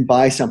and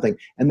buy something.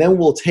 And then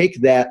we'll take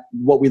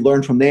what we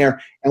learned from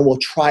there, and we'll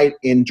try it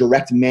in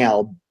direct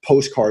mail,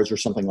 postcards or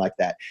something like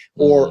that,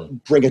 or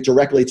bring it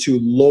directly to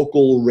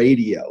local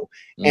radio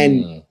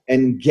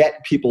and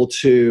get people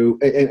to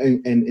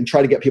and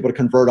try to get people to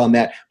convert on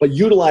that, but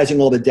utilizing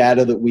all the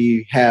data that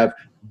we have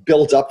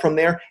built up from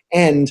there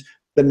and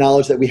the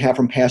knowledge that we have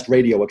from past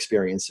radio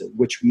experiences,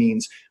 which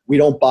means we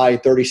don't buy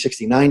 30,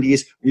 60,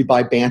 90s. We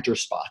buy banter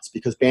spots,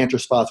 because banter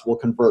spots will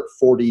convert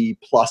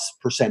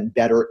 40+%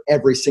 better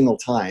every single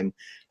time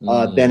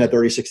than a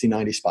 30, 60,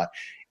 90 spot.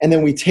 And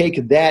then we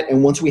take that,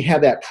 and once we have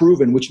that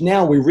proven, which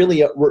now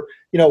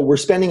we're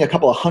spending a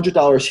couple of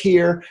 $100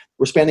 here,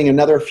 we're spending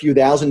another few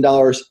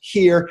 $1,000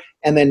 here,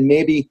 and then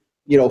maybe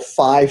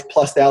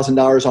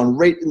 $5,000+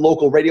 on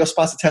local radio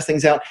spots to test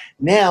things out.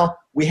 Now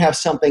we have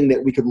something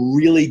that we could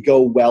really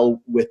go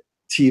well with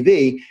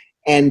TV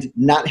and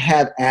not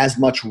have as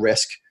much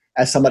risk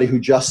as somebody who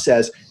just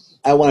says,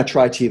 I want to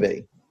try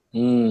TV.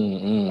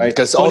 Right?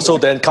 Because also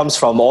then comes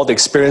from all the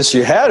experience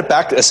you had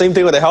back, the same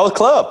thing with the health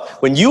club,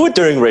 when you were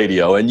doing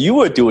radio and you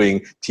were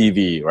doing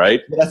TV,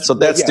 right? That's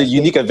the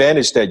unique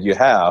advantage that you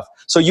have.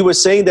 So you were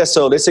saying that,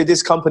 so let's say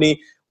this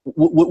company,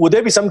 would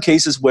there be some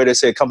cases where they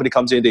say a company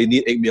comes in, they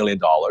need $8 million,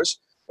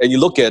 and you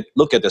look at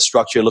the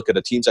structure, look at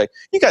the team, say,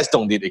 you guys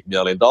don't need $8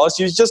 million,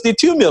 you just need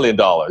 $2 million.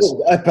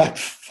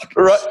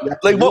 Right?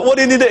 Like what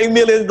do you need the $8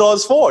 million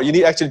for? You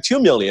need actually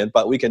 $2 million,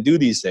 but we can do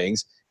these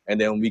things,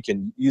 and then we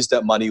can use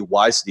that money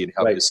wisely and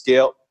help you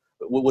scale.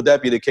 Would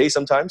that be the case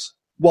sometimes?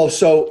 Well,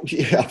 so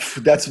yeah,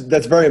 that's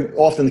very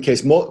often the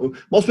case.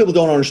 Most people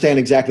don't understand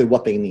exactly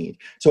what they need.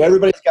 So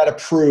everybody's got to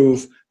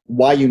prove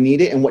why you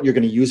need it and what you're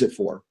going to use it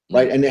for,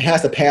 right? And it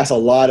has to pass a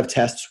lot of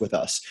tests with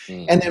us.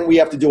 And then we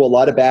have to do a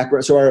lot of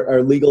background. So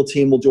our legal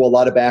team will do a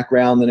lot of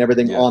background and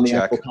everything on the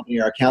actual company.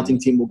 Our accounting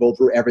team will go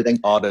through everything.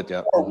 Audit,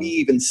 before we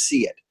even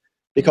see it.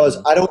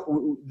 Because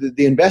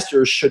the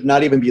investors should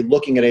not even be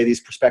looking at any of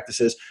these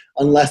prospectuses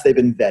unless they've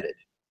been vetted.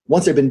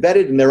 Once they've been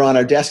vetted and they're on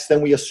our desks,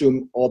 then we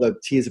assume all the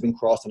T's have been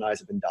crossed and I's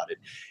have been dotted.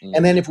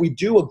 And then if we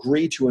do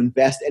agree to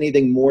invest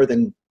anything more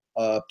than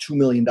 $2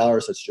 million,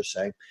 let's just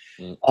say,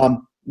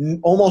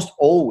 almost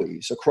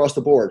always across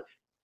the board,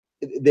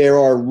 there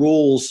are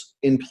rules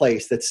in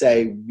place that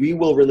say we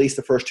will release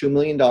the first $2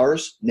 million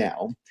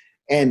now.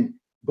 And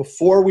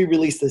before we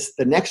release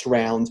the next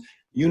round,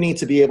 you need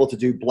to be able to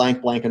do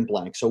blank, blank, and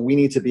blank. So we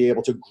need to be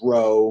able to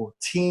grow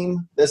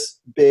team this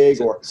big,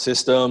 or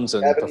systems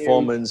and revenue,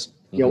 performance,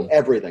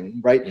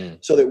 everything, right?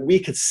 So that we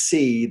could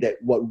see that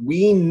what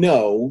we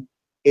know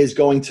is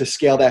going to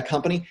scale that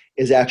company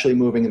is actually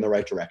moving in the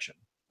right direction.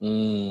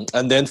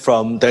 And then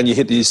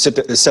you set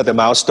the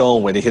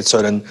milestone. When you hit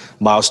certain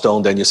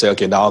milestone, then you say,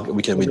 okay, now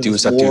we can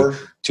reduce that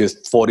to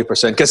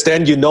 40%. Because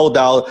then now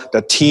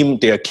the team,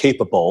 they are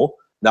capable.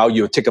 Now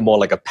you take a more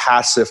like a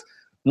passive,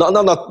 not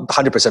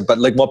 100%, but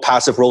like more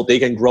passive role. They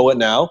can grow it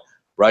now.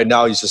 Right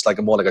now, it's just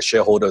more like a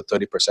shareholder,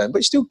 30%, but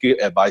you still give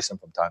advice them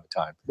from time to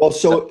time. Well,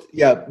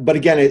 but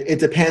again, it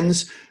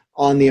depends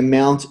on the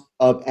amount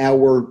of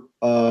our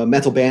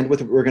mental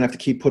bandwidth we're going to have to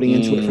keep putting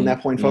into it from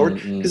that point forward,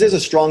 because there's a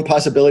strong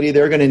possibility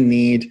they're going to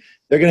need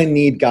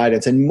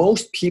guidance. And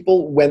most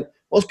people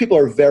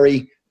are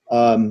very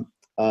they're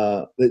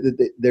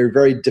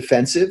very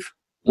defensive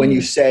when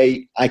you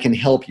say, I can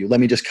help you, let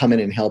me just come in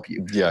and help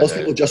you. Most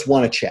people just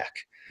want to check.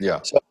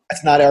 So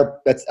that's not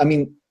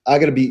I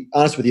got to be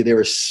honest with you. There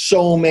are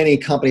so many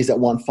companies that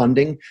want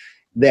funding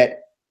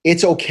that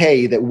it's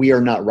okay that we are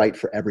not right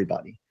for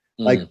everybody.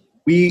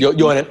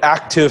 You're an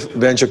active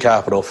venture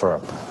capital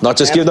firm. Not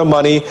just give them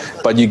money,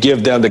 but you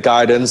give them the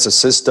guidance, the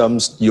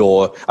systems,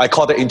 I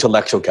call it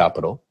intellectual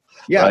capital.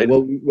 Yeah, right?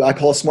 Well, I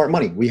call it smart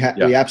money. We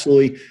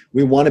absolutely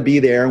want to be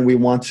there, and we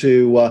want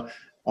to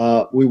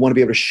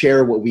be able to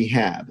share what we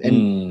have.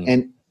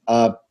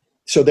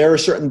 So there are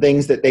certain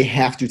things that they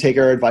have to take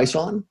our advice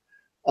on.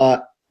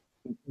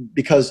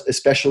 because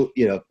especially,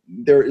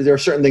 there are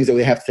certain things that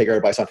we have to take our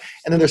advice on.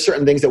 And then there's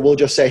certain things that we'll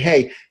just say,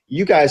 hey,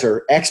 you guys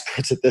are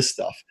experts at this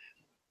stuff.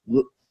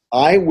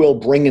 I will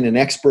bring in an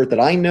expert that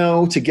I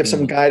know to give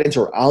some guidance,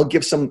 or I'll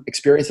give some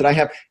experience that I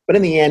have. But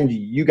in the end,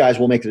 you guys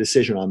will make the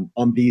decision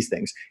on these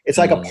things. It's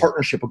like a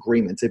partnership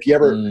agreement. If you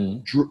ever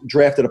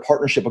drafted a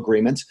partnership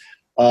agreement,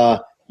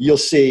 you'll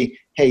see,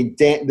 hey,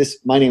 Dan,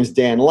 my name is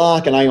Dan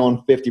Locke, and I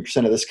own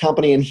 50% of this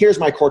company. And here's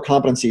my core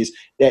competencies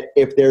that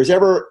if there's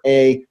ever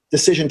a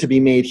decision to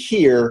be made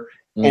here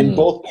and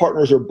both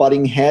partners are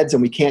butting heads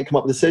and we can't come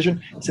up with a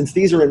decision, since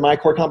these are in my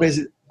core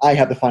competencies, I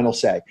have the final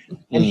say.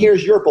 And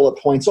here's your bullet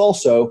points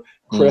also,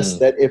 Chris,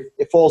 that if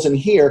it falls in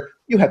here,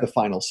 you have the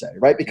final say,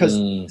 right? Because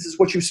this is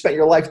what you spent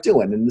your life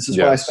doing, and this is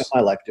what I spent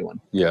my life doing.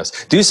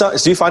 Yes. Do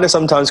you find that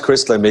sometimes,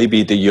 Chris, like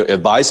maybe that you're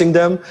advising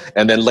them,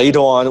 and then later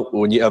on,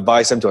 when you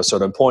advise them to a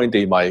certain point,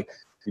 they might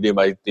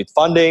need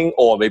funding,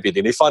 or maybe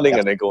they need funding,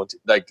 and they go into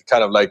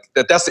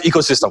that's the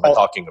ecosystem we're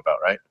talking about,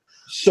 right?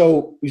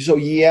 So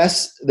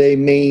yes, they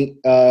may,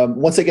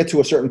 once they get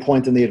to a certain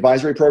point in the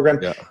advisory program,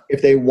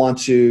 if they want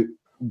to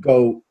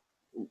go,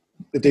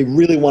 if they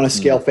really want to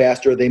scale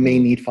faster, they may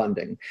need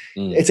funding.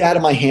 It's out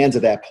of my hands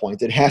at that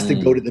point. It has to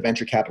go to the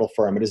venture capital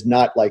firm. It is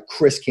not like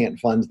Chris can't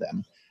fund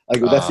them.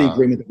 Like that's the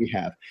agreement that we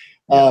have.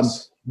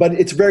 Yes. But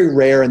it's very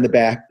rare in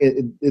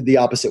the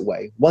opposite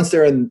way. Once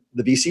they're in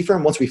the VC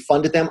firm, once we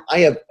funded them, I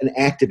have an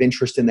active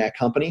interest in that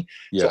company.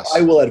 Yes. So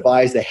I will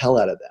advise the hell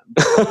out of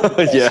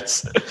them.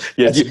 Yes.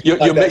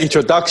 You make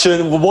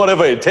introduction,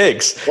 whatever it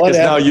takes. Because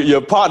now you're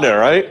a partner,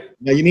 right?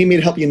 Now you need me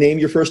to help you name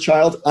your first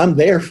child? I'm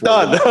there for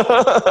you.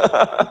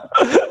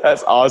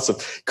 That's awesome.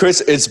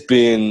 Chris, it's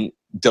been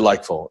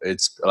delightful.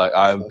 It's like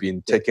I've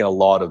been taking a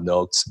lot of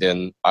notes,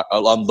 and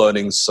I'm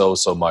learning so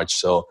much.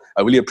 So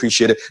I really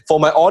appreciate it. For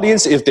my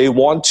audience, if they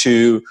want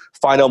to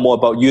find out more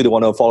about you, they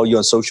want to follow you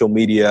on social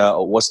media,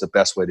 what's the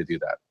best way to do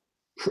that?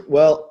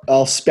 Well,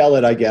 I'll spell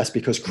it, I guess,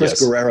 because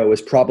Chris Guerriero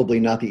is probably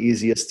not the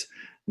easiest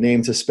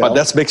name to spell. But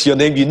that makes your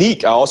name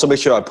unique. I'll also make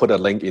sure I put a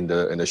link in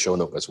the show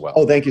note as well.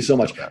 Oh, thank you so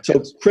much. So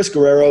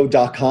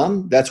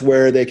chrisguerriero.com, that's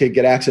where they could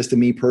get access to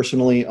me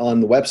personally on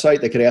the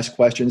website. They could ask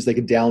questions. They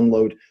could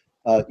download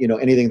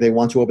anything they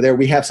want to over there.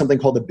 We have something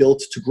called the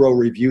Built to Grow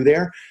review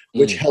there,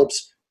 which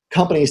helps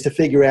companies to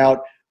figure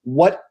out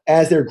what,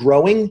 as they're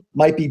growing,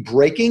 might be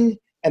breaking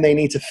and they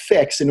need to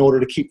fix in order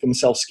to keep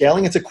themselves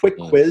scaling. It's a quick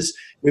quiz.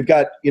 We've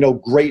got,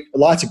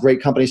 lots of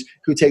great companies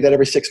who take that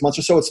every 6 months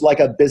or so. It's like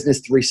a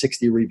business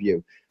 360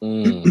 review.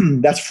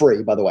 That's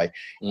free, by the way.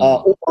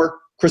 Or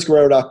Chris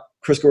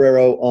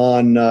Guerriero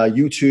on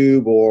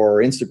YouTube or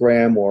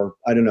Instagram, or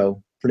I don't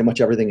know, pretty much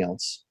everything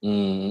else.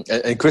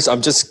 And Chris,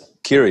 I'm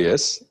just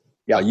curious.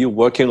 Are you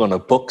working on a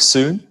book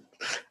soon?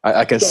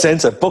 I can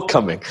sense a book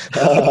coming.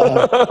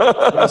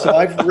 So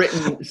I've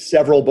written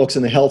several books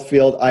in the health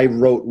field. I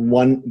wrote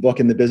one book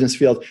in the business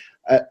field.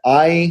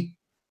 I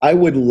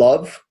would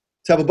love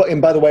to have a book.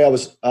 And by the way,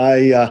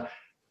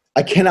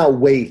 I cannot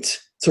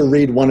wait to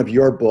read one of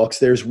your books.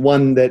 There's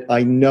one that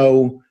I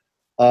know.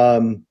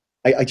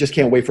 I just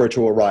can't wait for it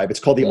to arrive.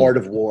 It's called The Art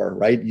of War,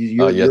 right? The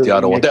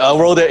Art of War. I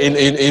wrote it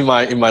in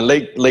my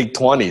late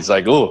 20s.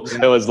 Like,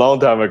 it was a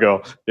long time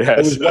ago. Yes. It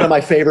was one of my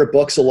favorite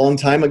books a long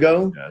time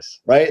ago.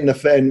 Yes. Right.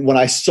 And when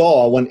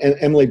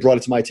Emily brought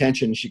it to my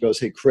attention, she goes,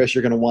 "Hey, Chris,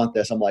 you're going to want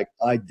this." I'm like,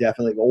 I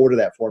definitely order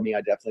that for me.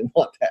 I definitely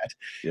want that.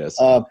 Yes.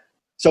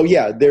 So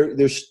yeah,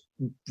 there's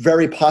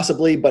very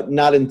possibly, but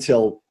not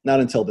until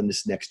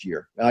this next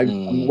year.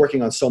 I'm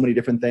working on so many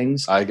different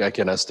things. I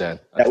can understand.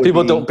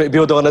 People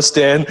don't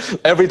understand.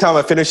 Every time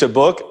I finish a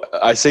book,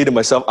 I say to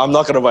myself, I'm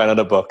not going to write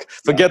another book.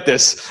 Forget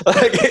this.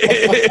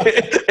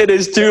 It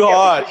is too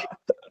hard.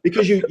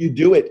 Because you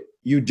do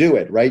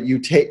it, right?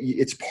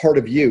 It's part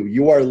of you.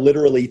 You are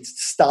literally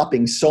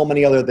stopping so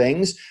many other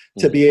things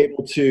to be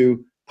able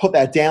to put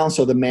that down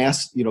so the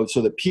mass,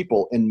 so that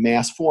people in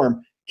mass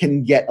form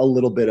can get a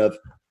little bit of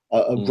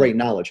great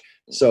knowledge.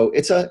 So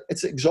it's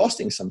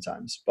exhausting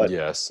sometimes, but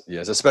yes,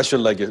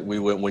 especially like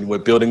when we're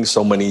building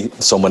so many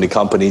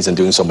companies and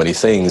doing so many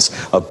things,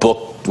 a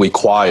book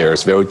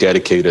requires very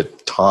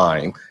dedicated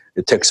time.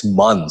 It takes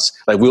months.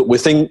 Like we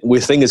think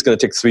it's going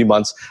to take 3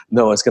 months.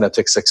 No, it's going to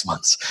take 6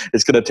 months.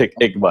 It's going to take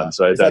 8 months,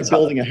 right? It's like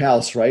building a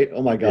house, right?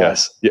 Oh my God.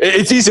 Yes,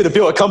 it's easy to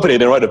build a company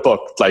than write a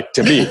book. Like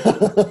to me,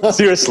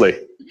 seriously,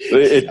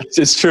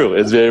 it's true.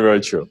 It's very, very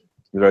true.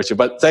 Very true.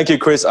 But thank you,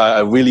 Chris.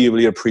 I really,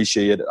 really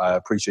appreciate it. I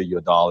appreciate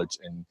your knowledge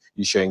and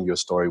you sharing your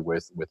story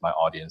with my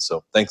audience.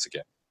 So thanks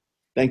again.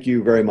 Thank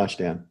you very much,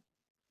 Dan.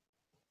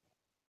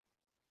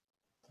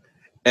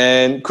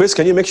 And Chris,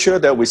 can you make sure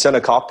that we send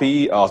a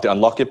copy of the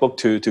Unlock It book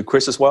to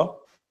Chris as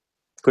well?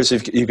 Chris,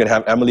 if you can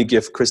have Emily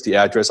give Chris the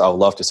address, I would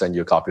love to send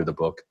you a copy of the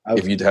book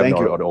if you haven't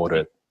already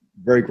ordered it.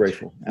 Very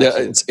grateful.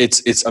 Absolutely. Yeah,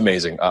 it's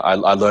amazing. I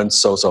learned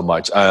so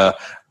much.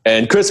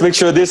 And Chris, make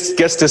sure this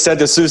gets to send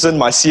to Susan,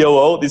 my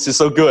COO. This is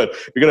so good.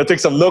 We're going to take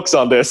some notes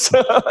on this.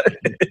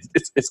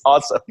 It's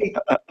awesome.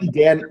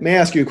 Dan, may I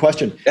ask you a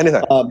question?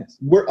 Anything.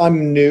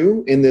 I'm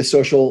new in the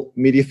social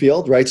media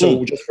field, right?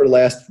 So just for the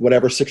last,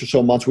 6 or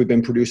so months, we've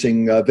been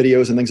producing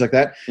videos and things like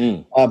that.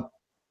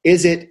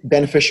 is it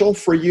beneficial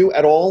for you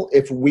at all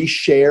if we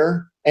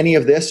share any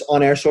of this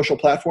on our social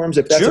platforms?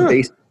 If that's a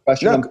basic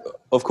question. No,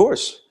 of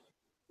course.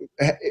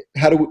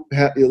 How do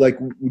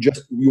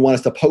you want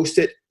us to post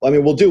it? I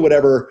mean, we'll do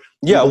whatever.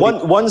 Yeah,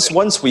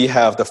 once we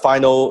have the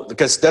final,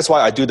 because that's why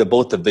I do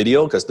both the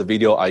video, because the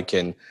video I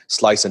can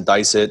slice and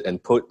dice it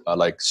and put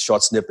like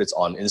short snippets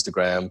on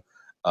Instagram,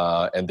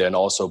 and then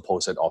also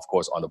post it, of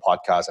course, on the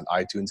podcast and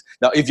iTunes.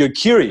 Now, if you're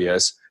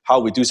curious how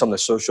we do some of the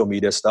social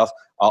media stuff,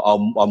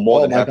 I'm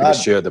more than happy to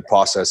share the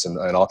process and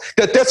all.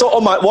 That's all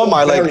my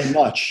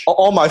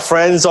all my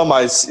friends, all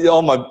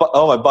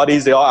my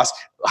buddies. They all ask,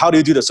 how do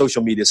you do the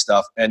social media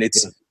stuff? And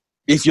it's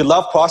if you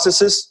love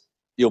processes,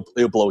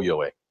 it'll blow you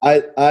away.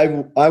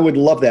 I would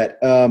love that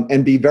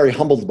and be very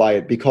humbled by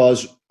it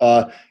because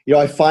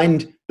I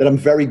find that I'm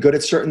very good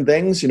at certain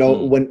things.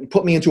 When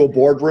put me into a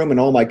boardroom and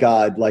oh my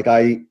God, like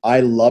I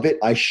love it.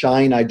 I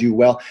shine. I do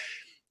well.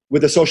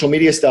 With the social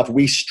media stuff,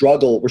 we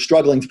struggle. We're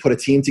struggling to put a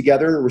team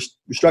together. We're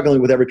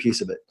struggling with every piece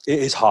of it.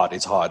 It's hard.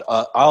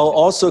 I'll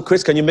also,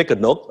 Chris, can you make a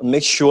note?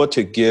 Make sure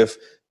to give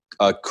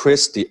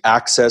Chris the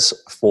access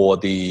for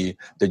the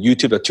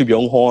YouTube, the Tube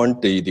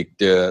Yonghorn, the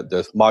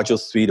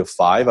module 3 to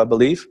 5, I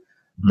believe.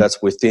 Mm-hmm.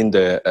 That's within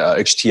the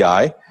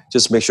HTI.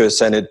 Just make sure to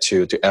send it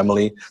to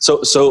Emily.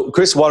 So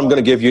Chris, what I'm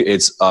going to give you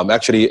is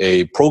actually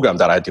a program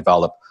that I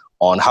developed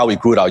on how we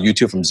grew our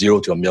YouTube from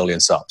 0 to 1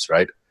 million subs,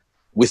 right?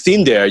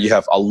 Within there, you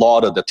have a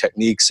lot of the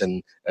techniques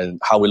and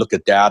how we look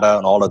at data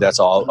and all of that.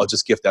 So I'll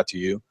just give that to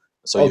you.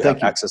 So you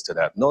have access to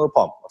that. No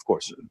problem, of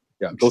course.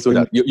 Yeah, go through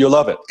that. You'll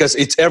love it because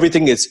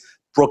everything is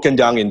broken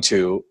down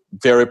into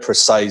very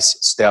precise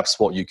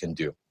steps what you can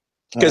do.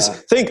 Because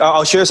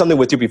I'll share something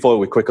with you before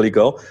we quickly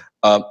go.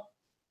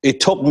 It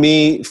took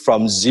me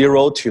from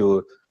 0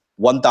 to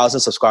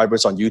 1,000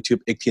 subscribers on YouTube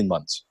 18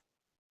 months.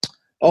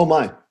 Oh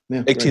my.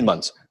 Yeah, 18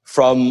 months.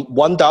 From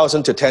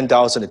 1,000 to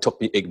 10,000, it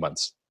took me 8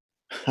 months.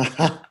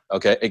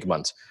 Okay, 8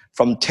 months.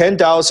 From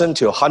 10,000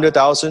 to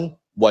 100,000,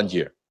 1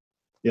 year.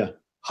 Yeah.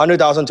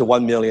 100,000 to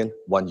 1 million,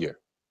 1 year.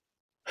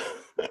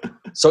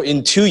 So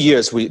in 2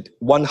 years, we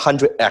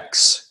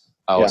 100x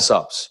our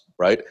subs,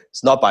 right?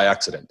 It's not by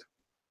accident.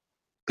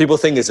 People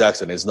think it's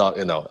accident. It's not,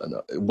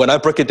 When I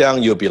break it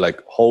down, you'll be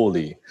like,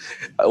 holy.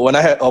 When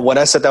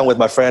I sat down with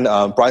my friend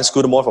Brian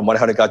Scudamore from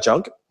 100 Got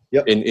Junk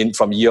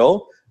from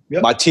EO,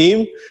 my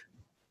team,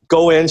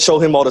 go in, show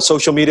him all the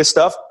social media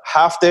stuff,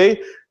 half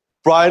day,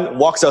 Brian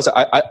walks out and says,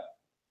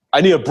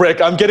 I need a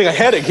break. I'm getting a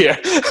headache here.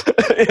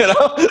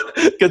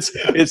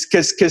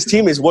 Because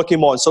team is working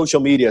more on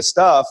social media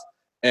stuff.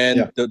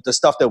 And the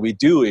stuff that we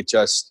do, it's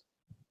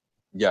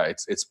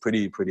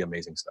pretty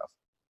amazing stuff.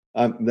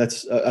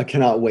 I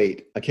cannot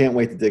wait. I can't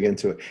wait to dig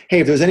into it.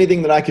 Hey, if there's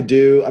anything that I could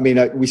do, I mean,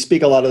 we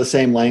speak a lot of the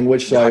same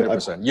language. So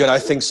 100%. You and I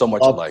think so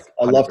much alike.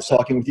 100%. I love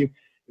talking with you.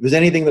 If there's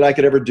anything that I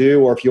could ever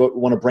do, or if you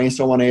want to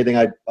brainstorm on anything,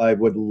 I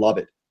would love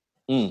it.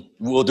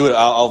 We'll do it.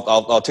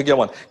 I'll take that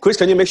one. Chris,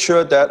 can you make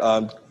sure that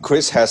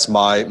Chris has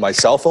my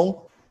cell phone?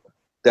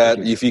 That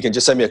if you can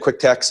just send me a quick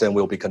text and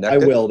we'll be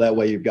connected. I will. That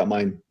way you've got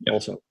mine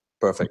also.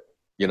 Perfect.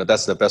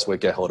 That's the best way to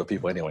get hold of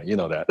people anyway. You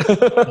know that.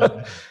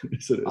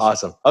 Yes, it is.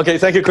 Awesome. Okay.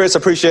 Thank you, Chris.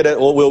 Appreciate it.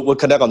 We'll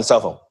connect on the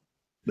cell phone.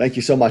 Thank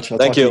you so much.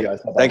 Thank you.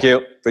 Guys. Thank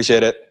you.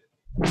 Appreciate it.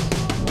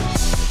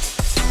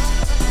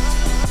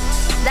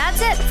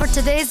 That's it for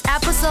today's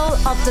episode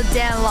of The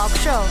Dan Lok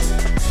Show.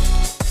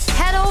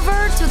 Head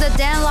over to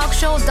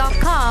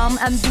thedanlokshow.com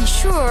and be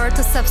sure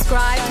to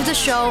subscribe to the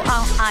show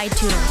on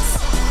iTunes.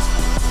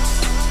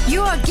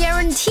 You are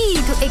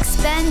guaranteed to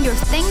expand your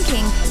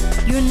thinking,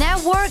 your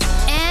network,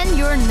 and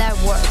your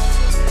network.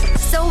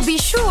 So be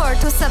sure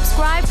to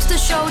subscribe to the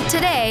show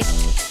today.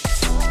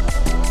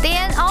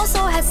 Dan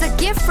also has a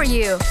gift for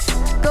you.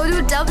 Go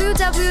to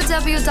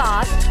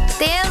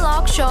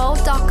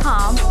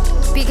www.danlokshow.com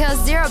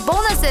because there are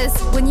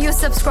bonuses when you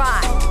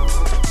subscribe.